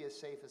trying to be as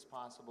safe as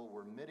possible.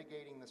 We're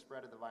mitigating the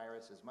spread of the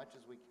virus as much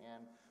as we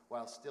can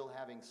while still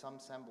having some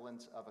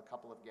semblance of a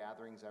couple of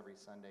gatherings every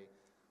Sunday,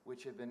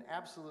 which have been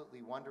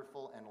absolutely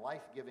wonderful and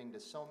life-giving to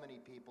so many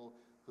people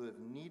who have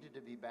needed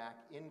to be back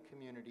in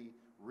community,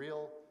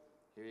 real,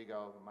 here you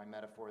go, my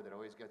metaphor that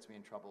always gets me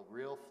in trouble,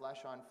 real flesh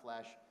on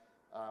flesh,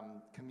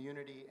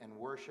 community and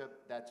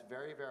worship. That's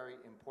very, very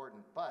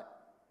important.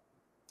 But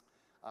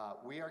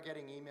we are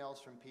getting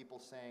emails from people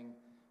saying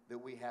that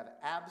we have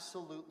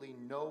absolutely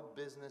no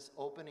business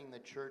opening the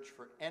church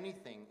for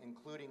anything,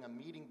 including a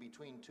meeting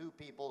between two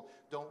people.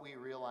 Don't we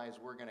realize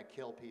we're going to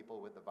kill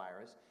people with the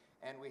virus?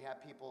 And we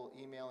have people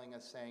emailing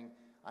us saying,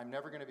 I'm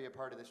never going to be a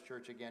part of this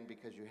church again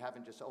because you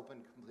haven't just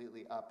opened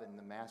completely up and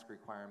the mask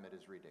requirement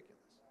is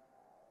ridiculous.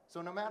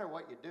 So no matter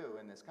what you do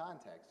in this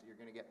context, you're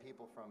going to get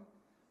people from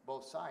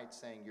both sides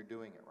saying you're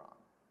doing it wrong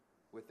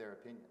with their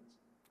opinions.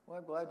 Well,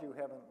 I'm glad you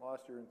haven't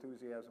lost your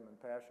enthusiasm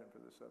and passion for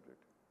the subject.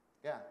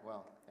 Yeah,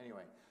 well,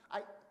 anyway,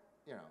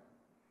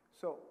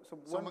 So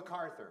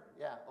MacArthur,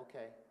 yeah,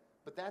 okay.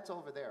 But that's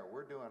over there.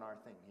 We're doing our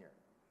thing here.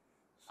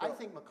 So, I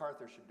think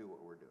MacArthur should do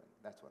what we're doing.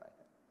 That's what I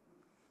think.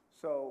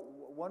 So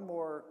one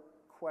more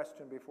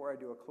question before I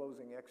do a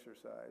closing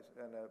exercise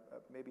and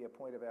maybe a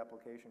point of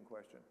application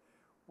question.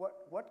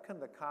 What can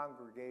the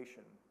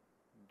congregation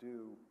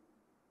do?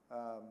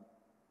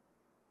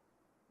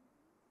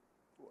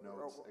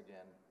 Notes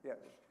again. Yeah.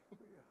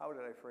 How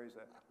did I phrase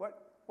that?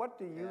 What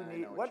do you Yeah,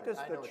 need? What does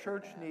the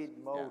church need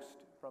ask. most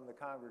from the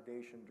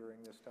congregation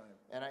during this time?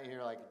 And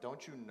you're like,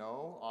 don't you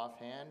know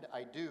offhand?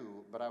 I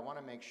do, but I want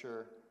to make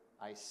sure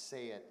I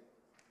say it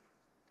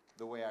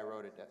the way I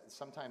wrote it.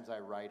 Sometimes I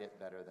write it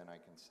better than I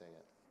can say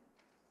it.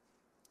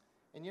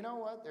 And you know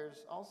what?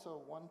 There's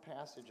also one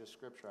passage of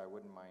Scripture I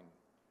wouldn't mind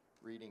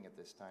reading at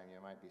this time.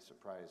 You might be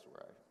surprised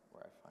where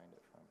I find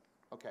it from.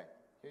 Okay,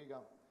 here you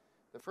go.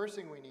 The first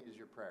thing we need is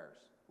your prayers,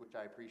 which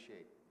I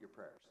appreciate your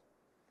prayers.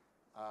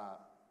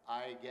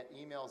 I get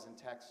emails and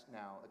texts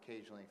now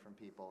occasionally from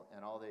people,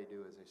 and all they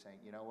do is they're saying,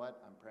 you know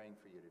what, I'm praying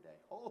for you today.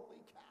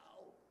 Holy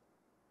cow,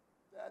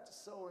 that's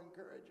so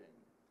encouraging.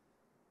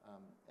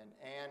 And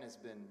Anne has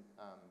been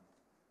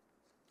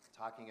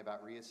talking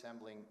about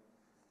reassembling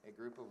a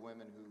group of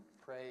women who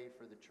pray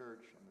for the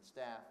church and the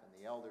staff and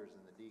the elders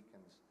and the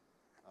deacons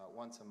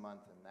once a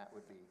month, and that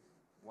would be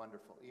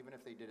wonderful. Even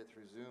if they did it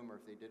through Zoom or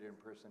if they did it in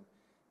person,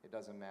 it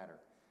doesn't matter.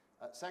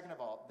 Second of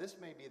all, this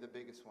may be the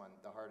biggest one,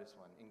 the hardest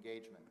one,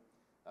 engagement.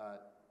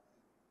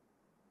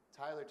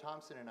 Tyler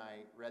Thompson and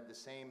I read the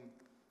same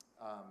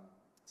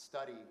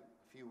study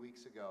a few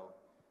weeks ago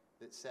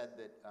that said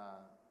that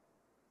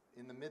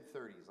in the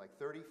mid-30s, like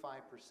 35%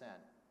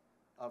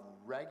 of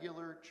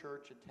regular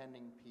church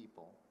attending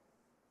people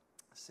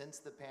since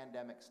the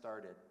pandemic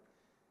started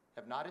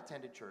have not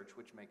attended church,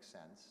 which makes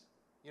sense.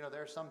 You know,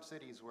 there are some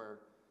cities where,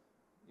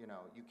 you know,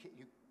 you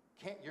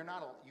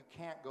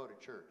can't go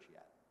to church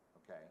yet,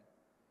 okay?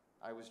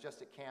 I was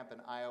just at camp in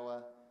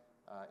Iowa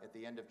at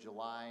the end of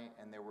July,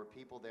 and there were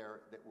people there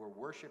that were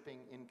worshiping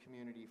in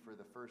community for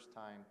the first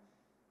time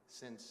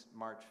since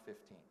March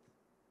 15th.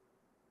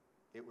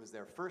 It was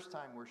their first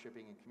time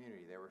worshiping in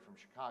community. They were from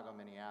Chicago,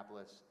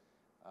 Minneapolis,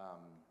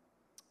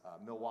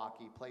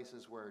 Milwaukee,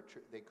 places where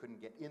they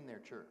couldn't get in their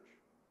church.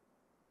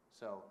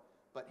 So,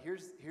 but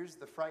here's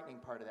the frightening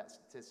part of that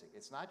statistic.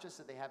 It's not just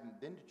that they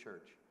haven't been to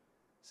church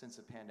since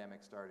the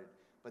pandemic started,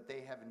 but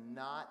they have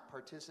not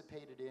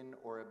participated in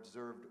or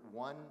observed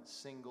one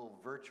single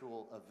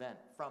virtual event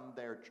from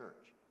their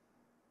church.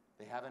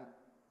 They haven't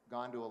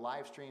gone to a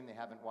live stream. They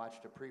haven't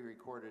watched a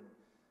pre-recorded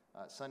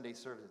Sunday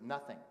service,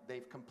 nothing.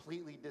 They've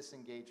completely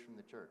disengaged from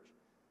the church.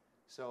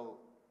 So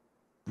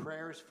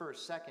prayers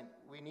first. Second,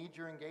 we need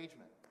your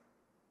engagement.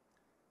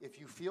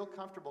 If you feel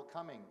comfortable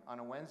coming on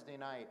a Wednesday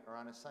night or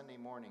on a Sunday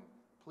morning,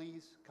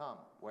 please come.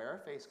 Wear a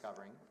face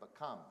covering, but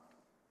come.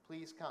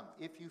 Please come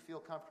if you feel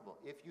comfortable.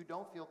 If you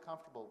don't feel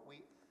comfortable,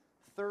 we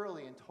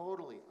thoroughly and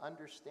totally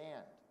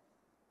understand.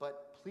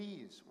 But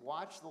please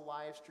watch the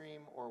live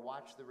stream or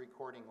watch the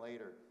recording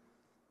later.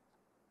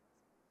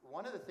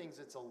 One of the things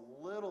that's a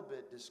little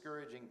bit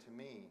discouraging to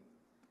me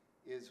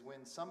is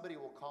when somebody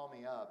will call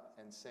me up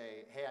and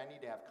say, hey, I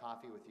need to have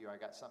coffee with you. I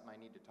got something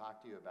I need to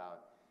talk to you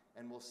about.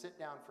 And we'll sit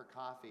down for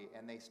coffee,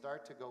 and they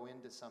start to go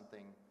into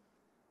something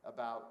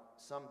about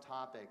some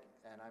topic,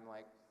 and I'm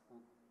like,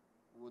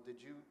 well,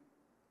 did you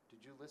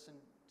listen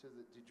to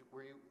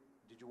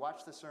did you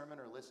watch the sermon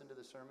or listen to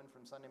the sermon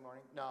from Sunday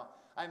morning? No,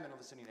 I haven't been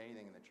listening to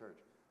anything in the church.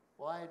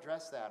 Well, I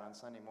addressed that on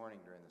Sunday morning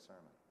during the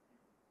sermon.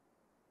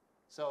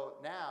 So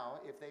now,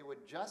 if they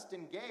would just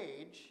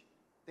engage,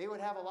 they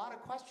would have a lot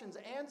of questions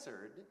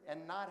answered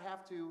and not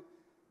have to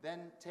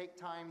then take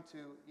time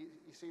to,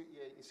 you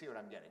see what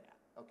I'm getting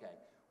at. Okay,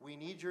 we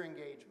need your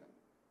engagement.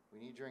 We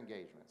need your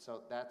engagement.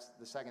 So that's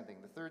the second thing.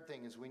 The third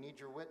thing is we need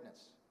your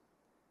witness.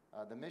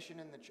 The mission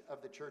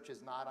of the church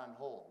is not on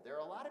hold. There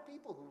are a lot of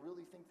people who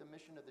really think the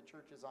mission of the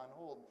church is on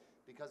hold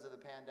because of the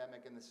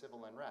pandemic and the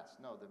civil unrest.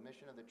 No, the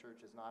mission of the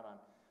church is not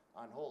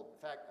on hold.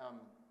 In fact,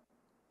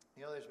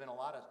 there's been a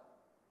lot of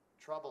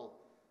trouble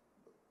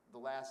the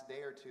last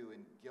day or two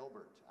in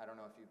Gilbert. I don't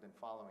know if you've been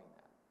following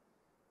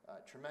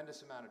that.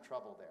 Tremendous amount of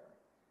trouble there.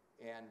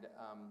 And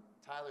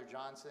Tyler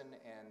Johnson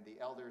and the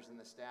elders and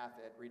the staff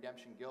at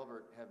Redemption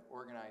Gilbert have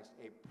organized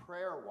a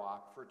prayer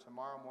walk for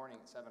tomorrow morning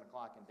at 7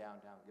 o'clock in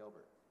downtown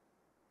Gilbert.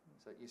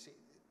 So you see,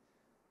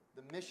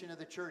 the mission of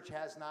the church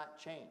has not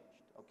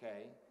changed,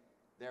 okay?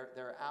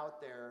 They're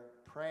out there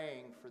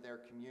praying for their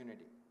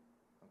community,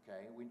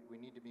 okay? We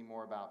need to be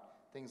more about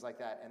things like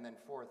that. And then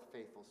fourth,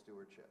 faithful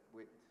stewardship.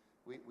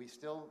 We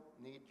still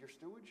need your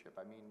stewardship.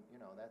 I mean, you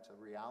know, that's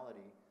a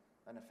reality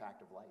and a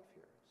fact of life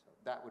here. So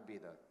that would be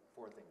the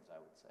four things I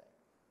would say.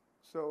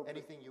 So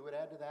anything you would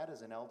add to that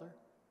as an elder?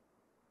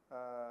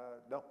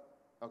 No.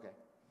 Okay.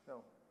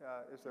 No.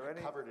 Is there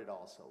any? Covered it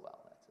all so well.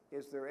 That's it.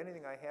 Is there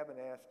anything I haven't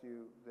asked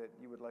you that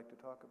you would like to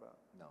talk about?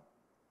 No.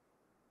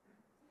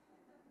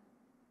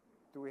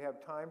 Do we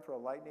have time for a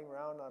lightning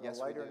round on Yes,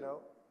 a lighter we do.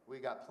 note? We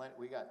got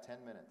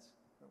 10 minutes.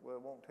 Well,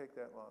 it won't take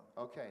that long.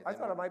 Okay. I then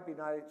thought it might be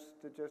nice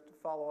to just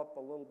follow up a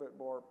little bit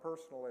more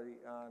personally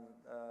on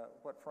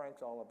what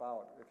Frank's all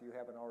about, if you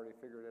haven't already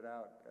figured it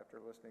out after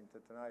listening to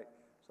tonight.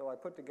 So I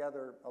put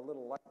together a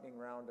little lightning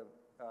round of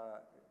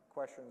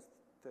questions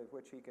to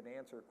which he can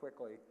answer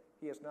quickly.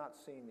 He has not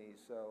seen these,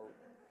 so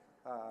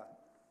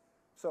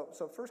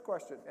first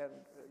question, and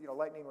you know,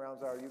 lightning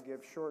rounds are you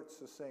give short,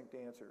 succinct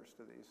answers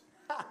to these.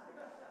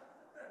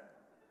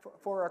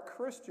 For a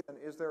Christian,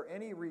 is there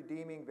any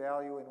redeeming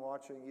value in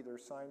watching either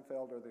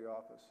Seinfeld or The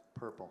Office?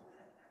 Purple.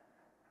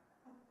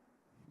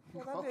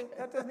 Well,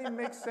 that doesn't even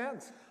make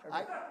sense.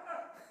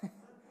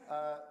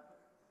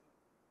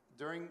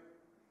 During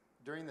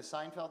the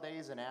Seinfeld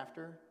days and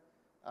after,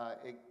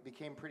 it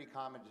became pretty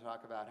common to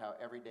talk about how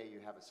every day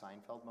you have a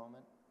Seinfeld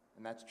moment.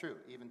 And that's true.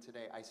 Even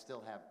today, I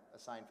still have a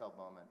Seinfeld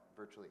moment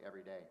virtually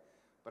every day.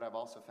 But I've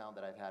also found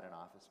that I've had an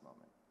Office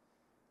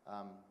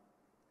moment.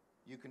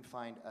 You can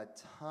find a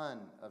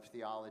ton of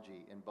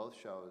theology in both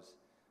shows,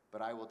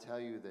 but I will tell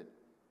you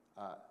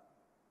that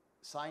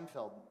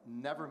Seinfeld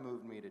never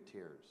moved me to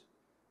tears.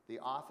 The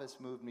Office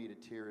moved me to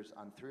tears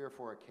on 3 or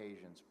 4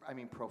 occasions. I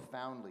mean,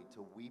 profoundly,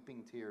 to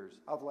weeping tears.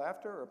 Of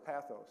laughter or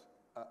pathos?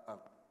 Of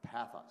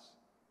pathos.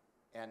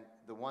 And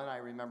the one I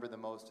remember the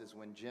most is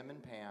when Jim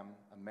and Pam,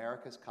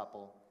 America's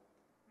couple,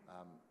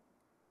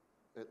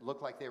 it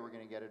looked like they were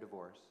going to get a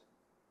divorce,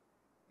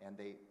 and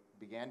they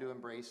began to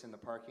embrace in the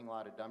parking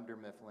lot of Dunder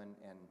Mifflin,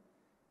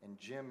 and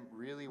Jim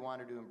really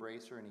wanted to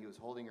embrace her, and he was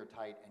holding her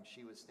tight, and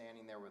she was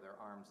standing there with her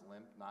arms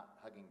limp, not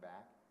hugging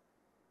back.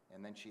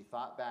 And then she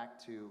thought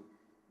back to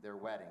their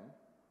wedding,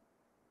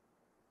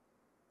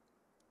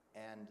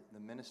 and the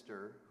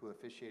minister who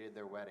officiated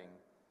their wedding,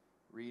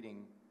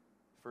 reading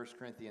 1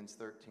 Corinthians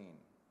 13,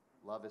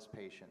 love is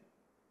patient,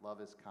 love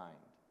is kind,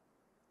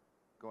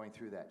 going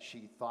through that.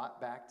 She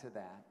thought back to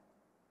that,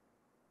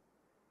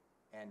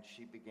 and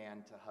she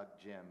began to hug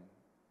Jim,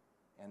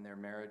 and their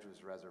marriage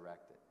was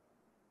resurrected.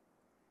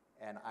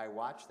 And I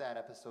watched that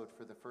episode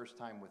for the first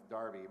time with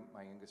Darby,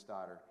 my youngest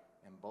daughter,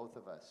 and both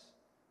of us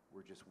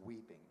were just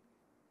weeping.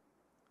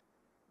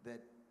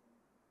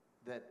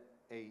 That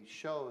a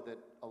show that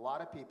a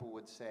lot of people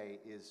would say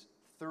is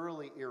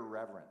thoroughly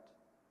irreverent,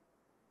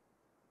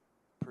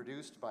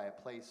 produced by a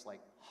place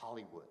like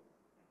Hollywood,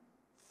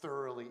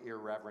 thoroughly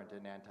irreverent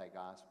and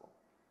anti-gospel,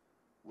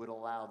 would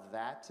allow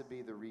that to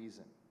be the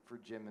reason for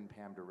Jim and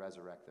Pam to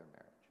resurrect their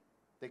marriage.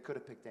 They could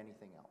have picked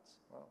anything else.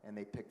 Wow. And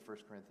they picked 1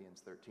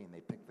 Corinthians 13. They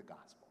picked the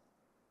gospel.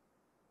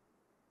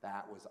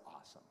 That was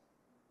awesome.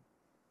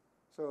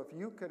 So if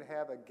you could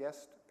have a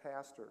guest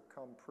pastor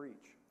come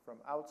preach from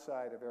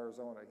outside of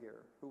Arizona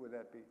here, who would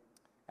that be?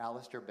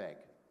 Alistair Begg,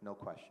 no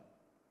question.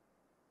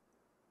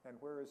 And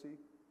where is he?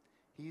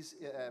 He's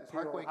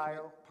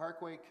Ohio?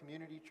 Parkway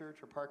Community Church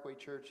or Parkway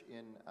Church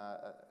in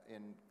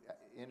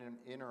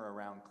or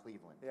around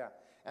Cleveland. Yeah.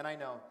 And I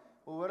know,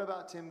 well, what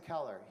about Tim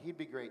Keller? He'd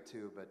be great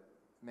too, but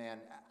man,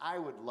 I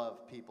would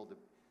love people to,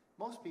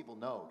 most people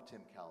know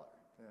Tim Keller.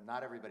 Yeah.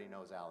 Not everybody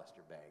knows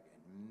Alistair Begg,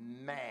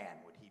 and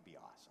man, would he be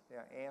awesome.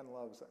 Yeah, Ann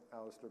loves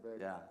Alistair Begg.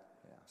 Yeah.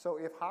 So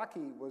if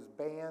hockey was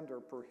banned or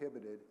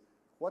prohibited,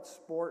 what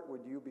sport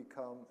would you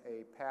become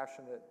a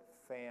passionate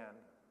fan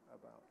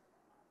about?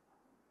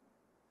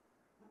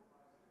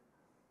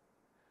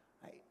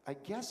 I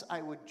guess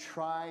I would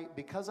try,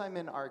 because I'm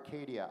in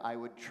Arcadia, I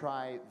would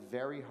try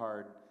very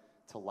hard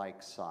to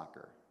like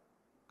soccer,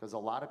 because a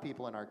lot of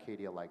people in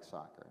Arcadia like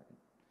soccer.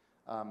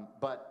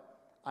 But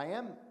I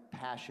am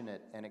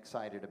passionate and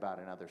excited about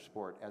another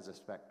sport as a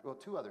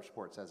two other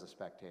sports as a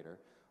spectator.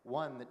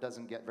 One that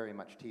doesn't get very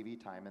much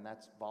TV time, and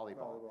that's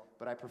volleyball.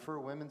 But I prefer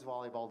women's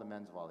volleyball to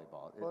men's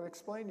volleyball. Well,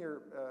 explain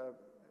your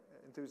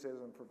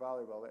enthusiasm for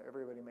volleyball.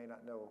 Everybody may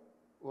not know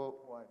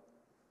why.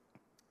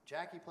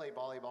 Jackie played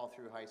volleyball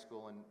through high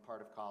school and part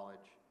of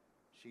college.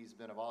 She's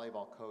been a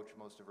volleyball coach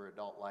most of her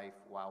adult life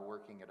while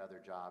working at other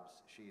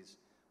jobs. She's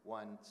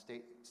won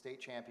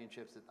state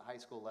championships at the high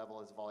school level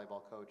as a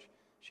volleyball coach.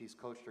 She's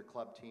coached her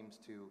club teams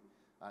to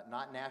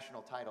not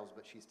national titles,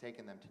 but she's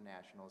taken them to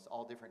nationals,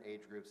 all different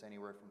age groups,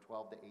 anywhere from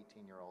 12 to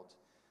 18-year-olds.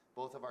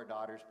 Both of our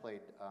daughters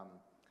played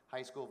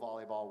high school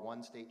volleyball,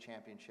 won state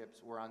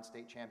championships, were on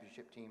state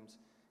championship teams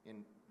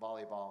in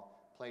volleyball,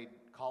 played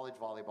college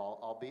volleyball,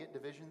 albeit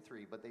Division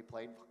III, but they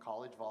played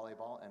college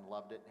volleyball and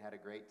loved it and had a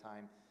great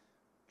time.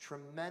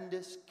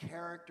 Tremendous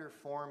character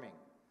forming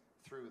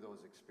through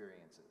those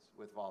experiences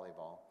with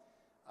volleyball.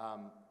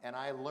 And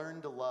I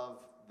learned to love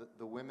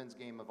the women's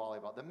game of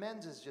volleyball. The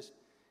men's is just,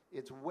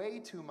 it's way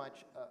too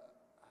much,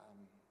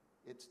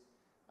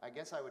 I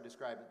guess I would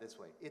describe it this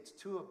way. It's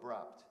too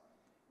abrupt.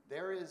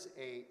 There is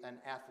an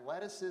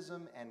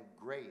athleticism and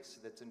grace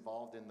that's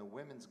involved in the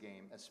women's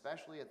game,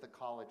 especially at the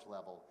college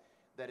level,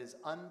 that is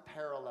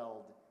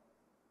unparalleled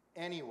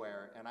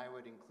anywhere, and I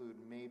would include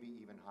maybe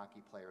even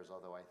hockey players,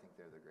 although I think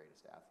they're the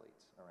greatest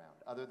athletes around,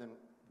 other than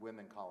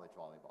women college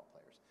volleyball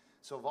players.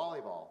 So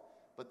volleyball,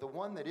 but the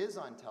one that is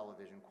on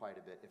television quite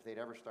a bit, if they'd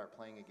ever start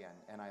playing again,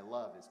 and I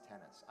love, is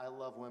tennis. I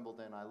love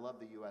Wimbledon, I love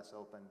the US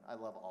Open, I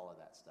love all of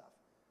that stuff.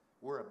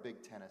 We're a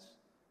big tennis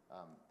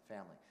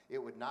family.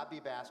 It would not be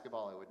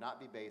basketball, it would not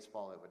be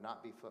baseball, it would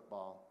not be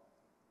football,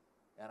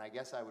 and I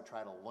guess I would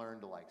try to learn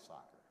to like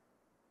soccer.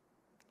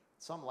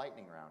 Some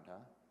lightning round, huh?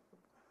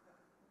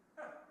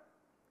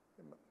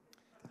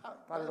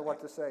 I don't know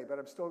what to say, but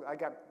I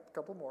got a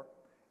couple more.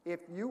 If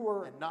you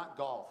were... And not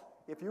golf.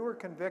 If you were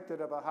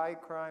convicted of a high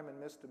crime and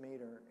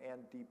misdemeanor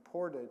and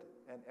deported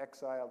and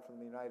exiled from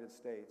the United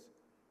States,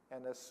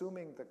 and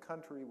assuming the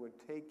country would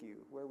take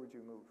you, where would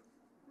you move?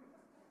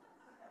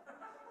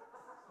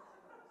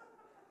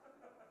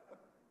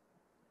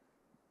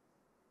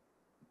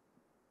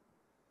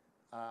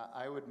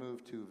 I would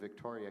move to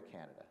Victoria,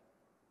 Canada.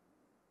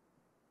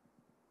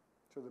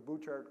 To the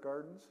Bouchard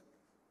Gardens?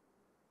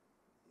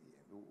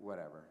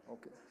 Whatever.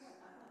 Okay.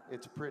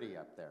 It's pretty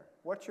up there.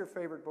 What's your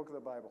favorite book of the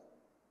Bible?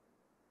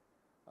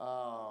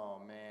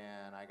 Oh,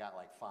 man, I got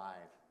like 5.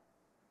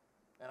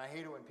 And I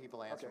hate it when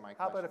people answer my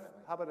How question.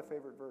 how about a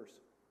favorite verse?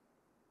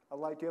 Do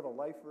you have a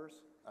life verse?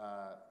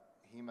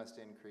 He must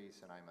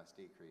increase and I must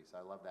decrease.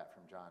 I love that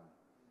from John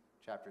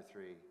chapter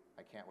 3.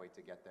 I can't wait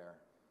to get there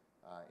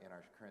in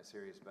our current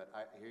series, but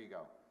here you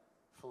go.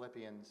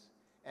 Philippians.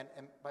 And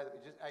by the way,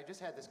 I just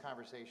had this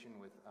conversation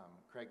with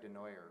Craig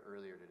DeNoyer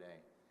earlier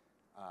today.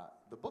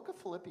 The book of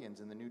Philippians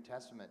in the New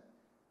Testament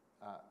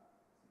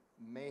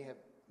may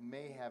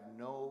have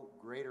no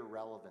greater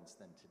relevance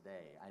than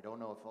today. I don't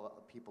know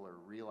if people are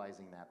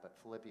realizing that, but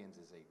Philippians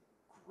is a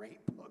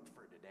great book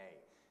for today.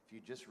 If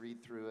you just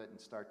read through it and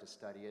start to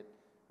study it,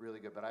 really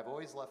good. But I've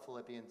always loved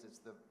Philippians. It's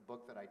the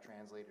book that I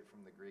translated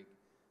from the Greek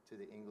to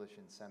the English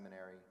in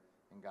seminary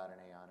and got an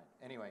A on it.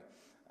 Anyway,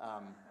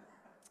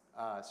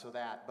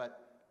 but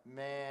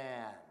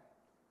man,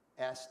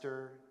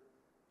 Esther,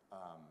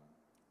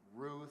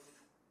 Ruth,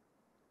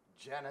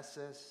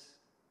 Genesis,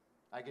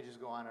 I could just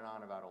go on and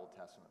on about Old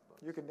Testament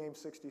books. You could name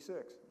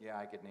 66. Yeah,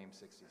 I could name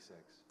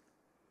 66.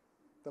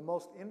 The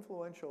most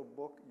influential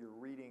book you're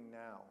reading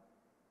now,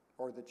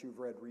 or that you've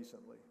read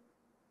recently?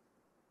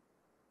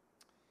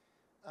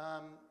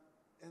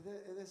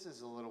 This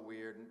is a little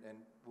weird, and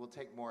we'll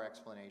take more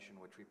explanation,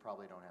 which we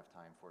probably don't have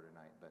time for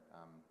tonight, but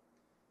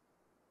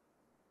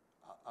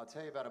I'll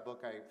tell you about a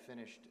book I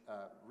finished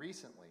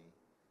recently.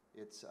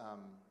 It's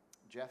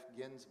Jeff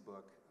Ginn's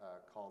book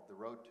called The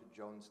Road to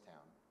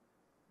Jonestown,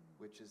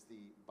 which is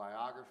the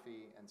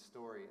biography and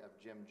story of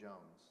Jim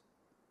Jones,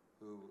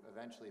 who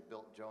eventually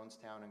built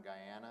Jonestown in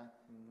Guyana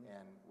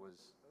and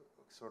was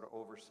sort of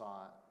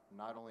oversaw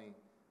not only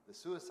the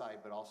suicide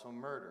but also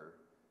murder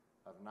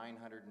of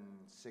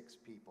 906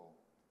 people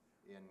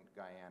in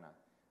Guyana.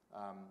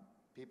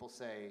 People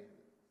say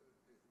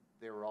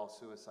they were all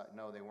suicide.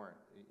 No, they weren't.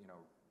 You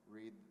know,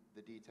 read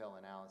the detailed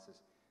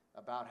analysis.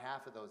 About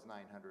half of those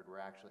 900 were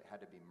actually had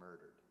to be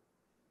murdered.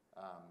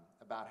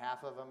 About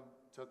half of them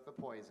took the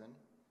poison,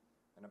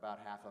 and about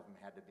half of them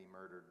had to be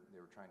murdered.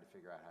 They were trying to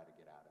figure out how to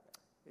get out of there.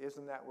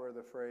 Isn't that where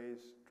the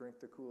phrase, drink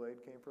the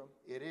Kool-Aid, came from?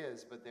 It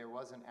is, but there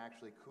wasn't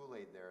actually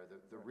Kool-Aid there.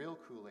 The real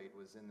Kool-Aid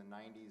was in the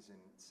 90s in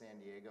San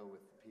Diego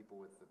with the people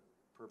with the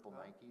purple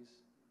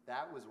Nikes.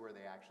 That was where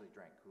they actually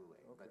drank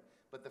Kool-Aid. Okay.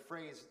 But the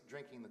phrase,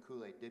 drinking the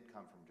Kool-Aid, did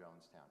come from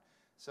Jonestown.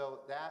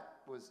 So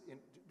that was,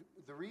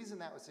 the reason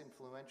that was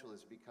influential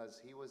is because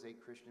he was a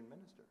Christian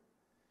minister.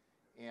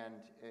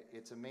 And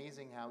it's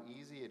amazing how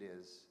easy it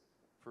is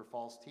for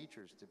false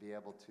teachers to be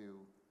able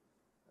to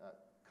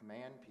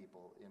command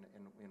people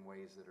in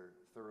ways that are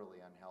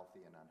thoroughly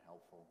unhealthy and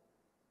unhelpful,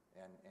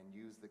 and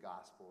use the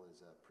gospel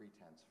as a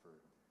pretense for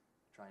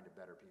trying to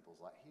better people's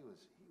life.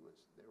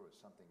 There was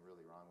something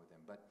really wrong with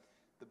him. But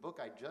the book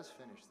I just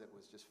finished that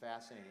was just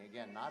fascinating,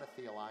 again, not a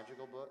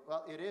theological book.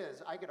 Well, it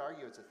is. I could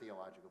argue it's a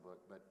theological book,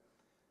 but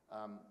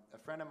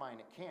a friend of mine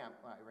at camp,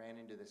 I ran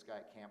into this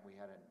guy at camp. We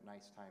had a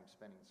nice time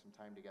spending some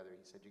time together.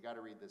 He said, you got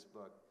to read this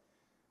book.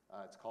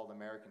 It's called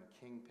American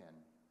Kingpin,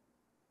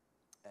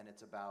 and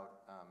it's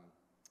about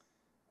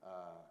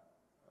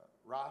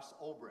Ross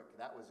Ulbricht.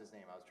 That was his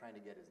name. I was trying to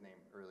get his name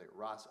earlier.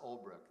 Ross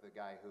Ulbricht, the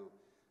guy who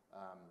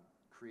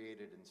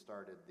created and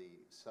started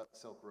the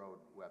Silk Road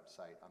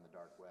website on the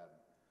dark web.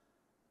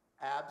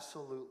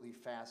 Absolutely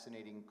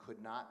fascinating,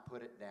 could not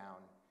put it down,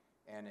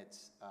 and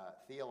it's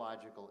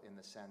theological in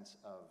the sense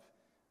of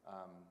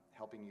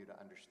helping you to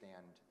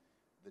understand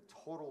the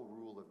total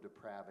rule of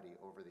depravity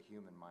over the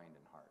human mind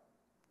and heart.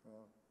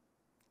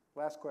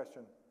 Last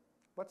question.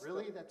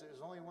 Really?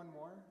 There's only one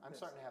more? I'm Yes.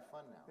 starting to have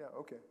fun now. Yeah,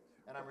 okay.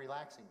 And I'm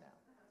relaxing now.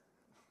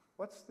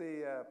 What's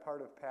the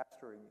part of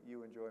pastoring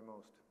you enjoy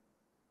most?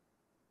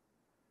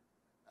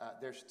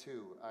 There's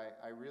two.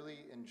 I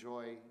really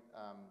enjoy,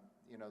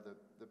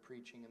 the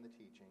preaching and the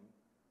teaching.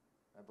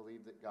 I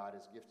believe that God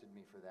has gifted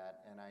me for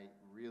that, and I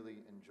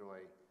really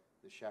enjoy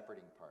the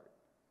shepherding part.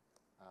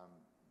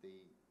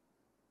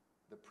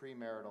 The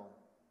premarital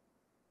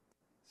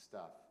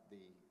stuff,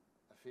 the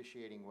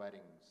officiating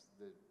weddings,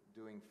 the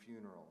doing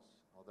funerals.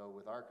 Although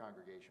with our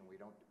congregation, we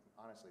don't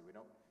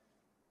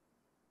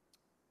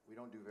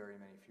do very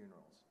many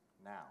funerals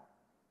now.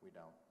 We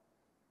don't.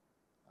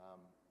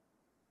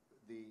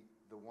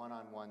 The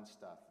one-on-one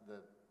stuff,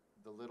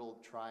 the little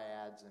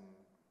triads and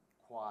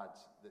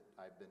quads that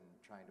I've been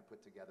trying to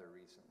put together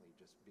recently.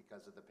 Just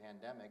because of the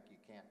pandemic, you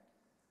can't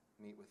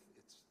meet with.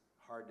 It's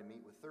hard to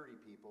meet with 30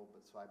 people,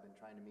 but so I've been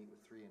trying to meet with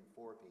 3 and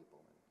 4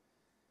 people,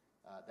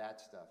 and that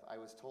stuff. I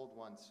was told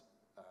once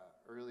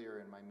earlier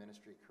in my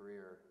ministry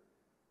career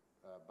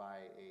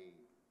by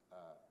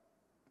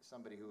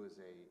somebody who is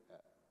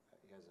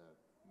he has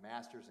a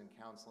master's in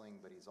counseling,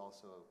 but he's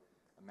also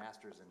a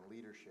master's in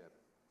leadership,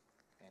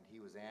 and he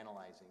was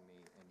analyzing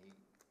me, and he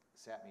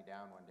sat me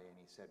down one day and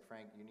he said,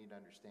 "Frank, you need to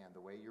understand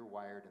the way you're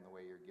wired and the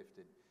way you're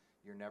gifted,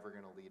 you're never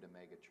going to lead a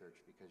mega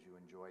church because you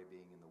enjoy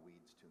being in the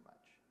weeds too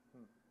much."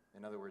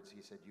 In other words,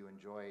 he said, you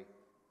enjoy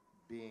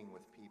being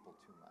with people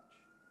too much.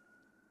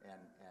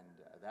 And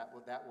that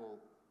will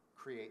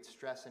create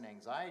stress and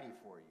anxiety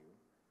for you,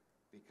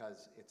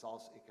 because it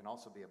can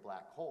also be a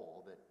black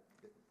hole that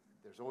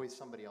there's always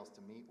somebody else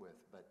to meet with.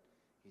 But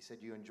he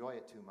said, you enjoy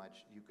it too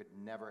much, you could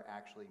never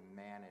actually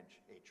manage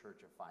a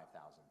church of 5,000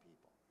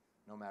 people.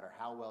 No matter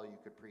how well you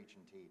could preach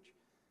and teach,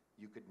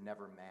 you could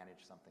never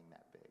manage something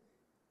that big.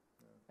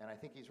 Yeah. And I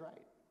think he's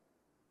right.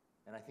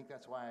 And I think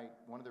that's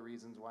one of the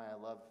reasons why I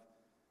love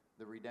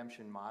the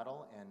redemption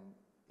model, and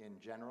in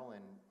general,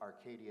 and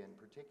Arcadia in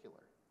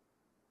particular.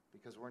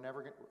 Because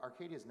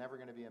Arcadia is never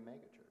going to be a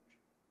mega church,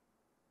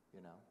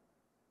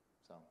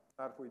 So.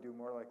 Not if we do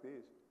more like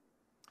these.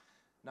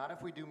 Not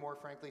if we do more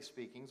Frankly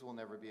Speakings. We'll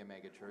never be a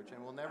mega church,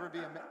 and we're never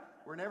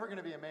going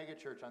to be a mega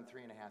church on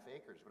 3.5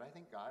 acres. But I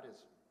think God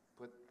has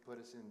put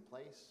us in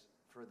place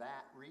for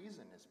that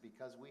reason. Is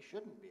because we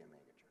shouldn't be a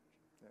mega church.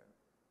 Yeah,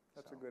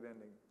 that's a good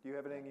ending. Do you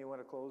have anything you want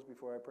to close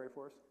before I pray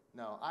for us?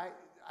 No,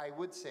 I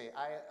would say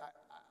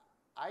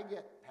I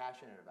get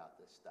passionate about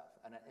this stuff,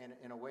 and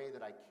in a way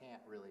that I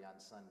can't really on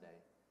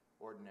Sunday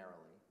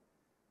ordinarily.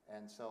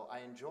 And so I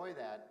enjoy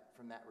that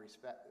from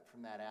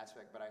that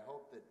aspect, but I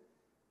hope that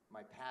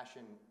my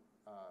passion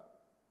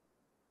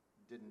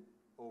didn't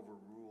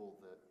overrule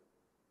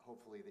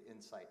hopefully the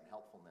insight and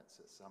helpfulness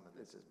that some of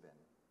this has been.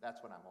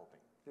 That's what I'm hoping.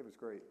 It was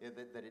great.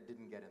 That it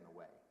didn't get in the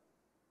way,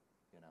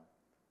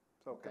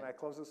 So Okay. Can I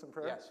close this in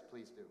prayer? Yes,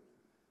 please do.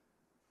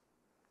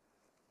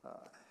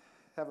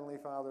 Heavenly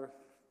Father,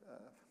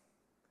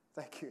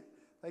 thank you.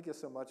 Thank you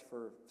so much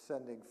for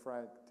sending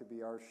Frank to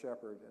be our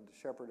shepherd and to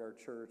shepherd our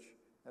church,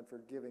 and for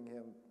giving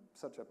him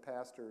such a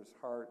pastor's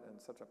heart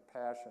and such a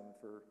passion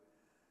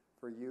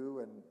for you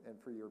and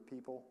for your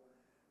people.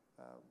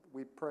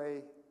 We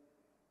pray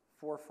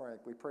for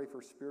Frank. We pray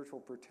for spiritual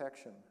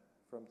protection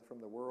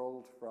from the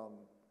world, from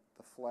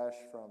the flesh,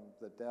 from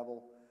the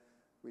devil.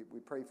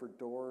 We pray for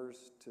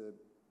doors to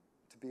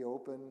be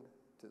open,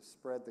 to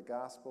spread the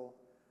gospel.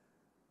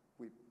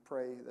 We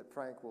pray that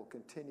Frank will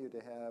continue to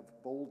have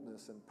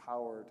boldness and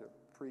power to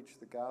preach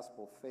the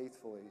gospel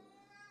faithfully,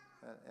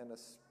 and a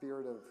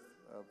spirit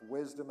of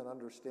wisdom and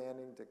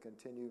understanding to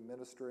continue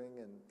ministering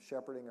and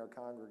shepherding our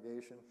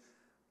congregation.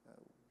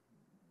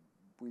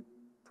 We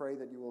pray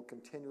that you will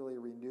continually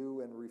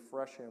renew and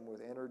refresh him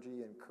with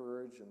energy and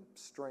courage and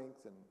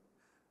strength and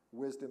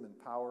wisdom and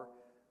power.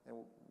 And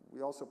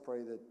we also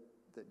pray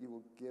that you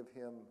will give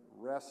him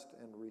rest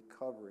and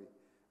recovery,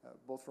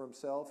 both for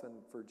himself and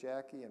for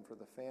Jackie and for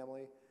the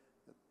family,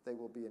 that they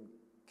will be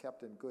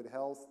kept in good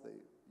health.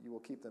 You will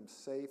keep them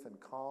safe and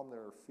calm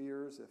their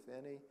fears, if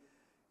any,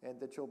 and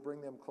that you'll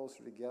bring them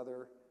closer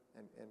together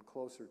and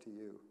closer to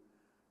you.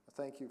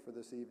 Thank you for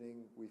this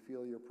evening. We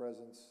feel your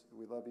presence.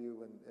 We love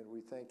you, and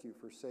we thank you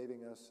for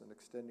saving us and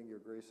extending your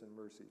grace and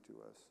mercy to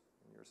us.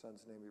 In your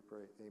Son's name we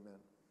pray. Amen.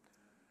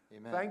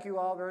 Amen. Thank you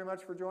all very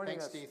much for joining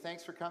us. Thanks, Steve.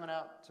 Thanks for coming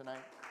out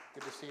tonight.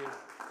 Good to see you.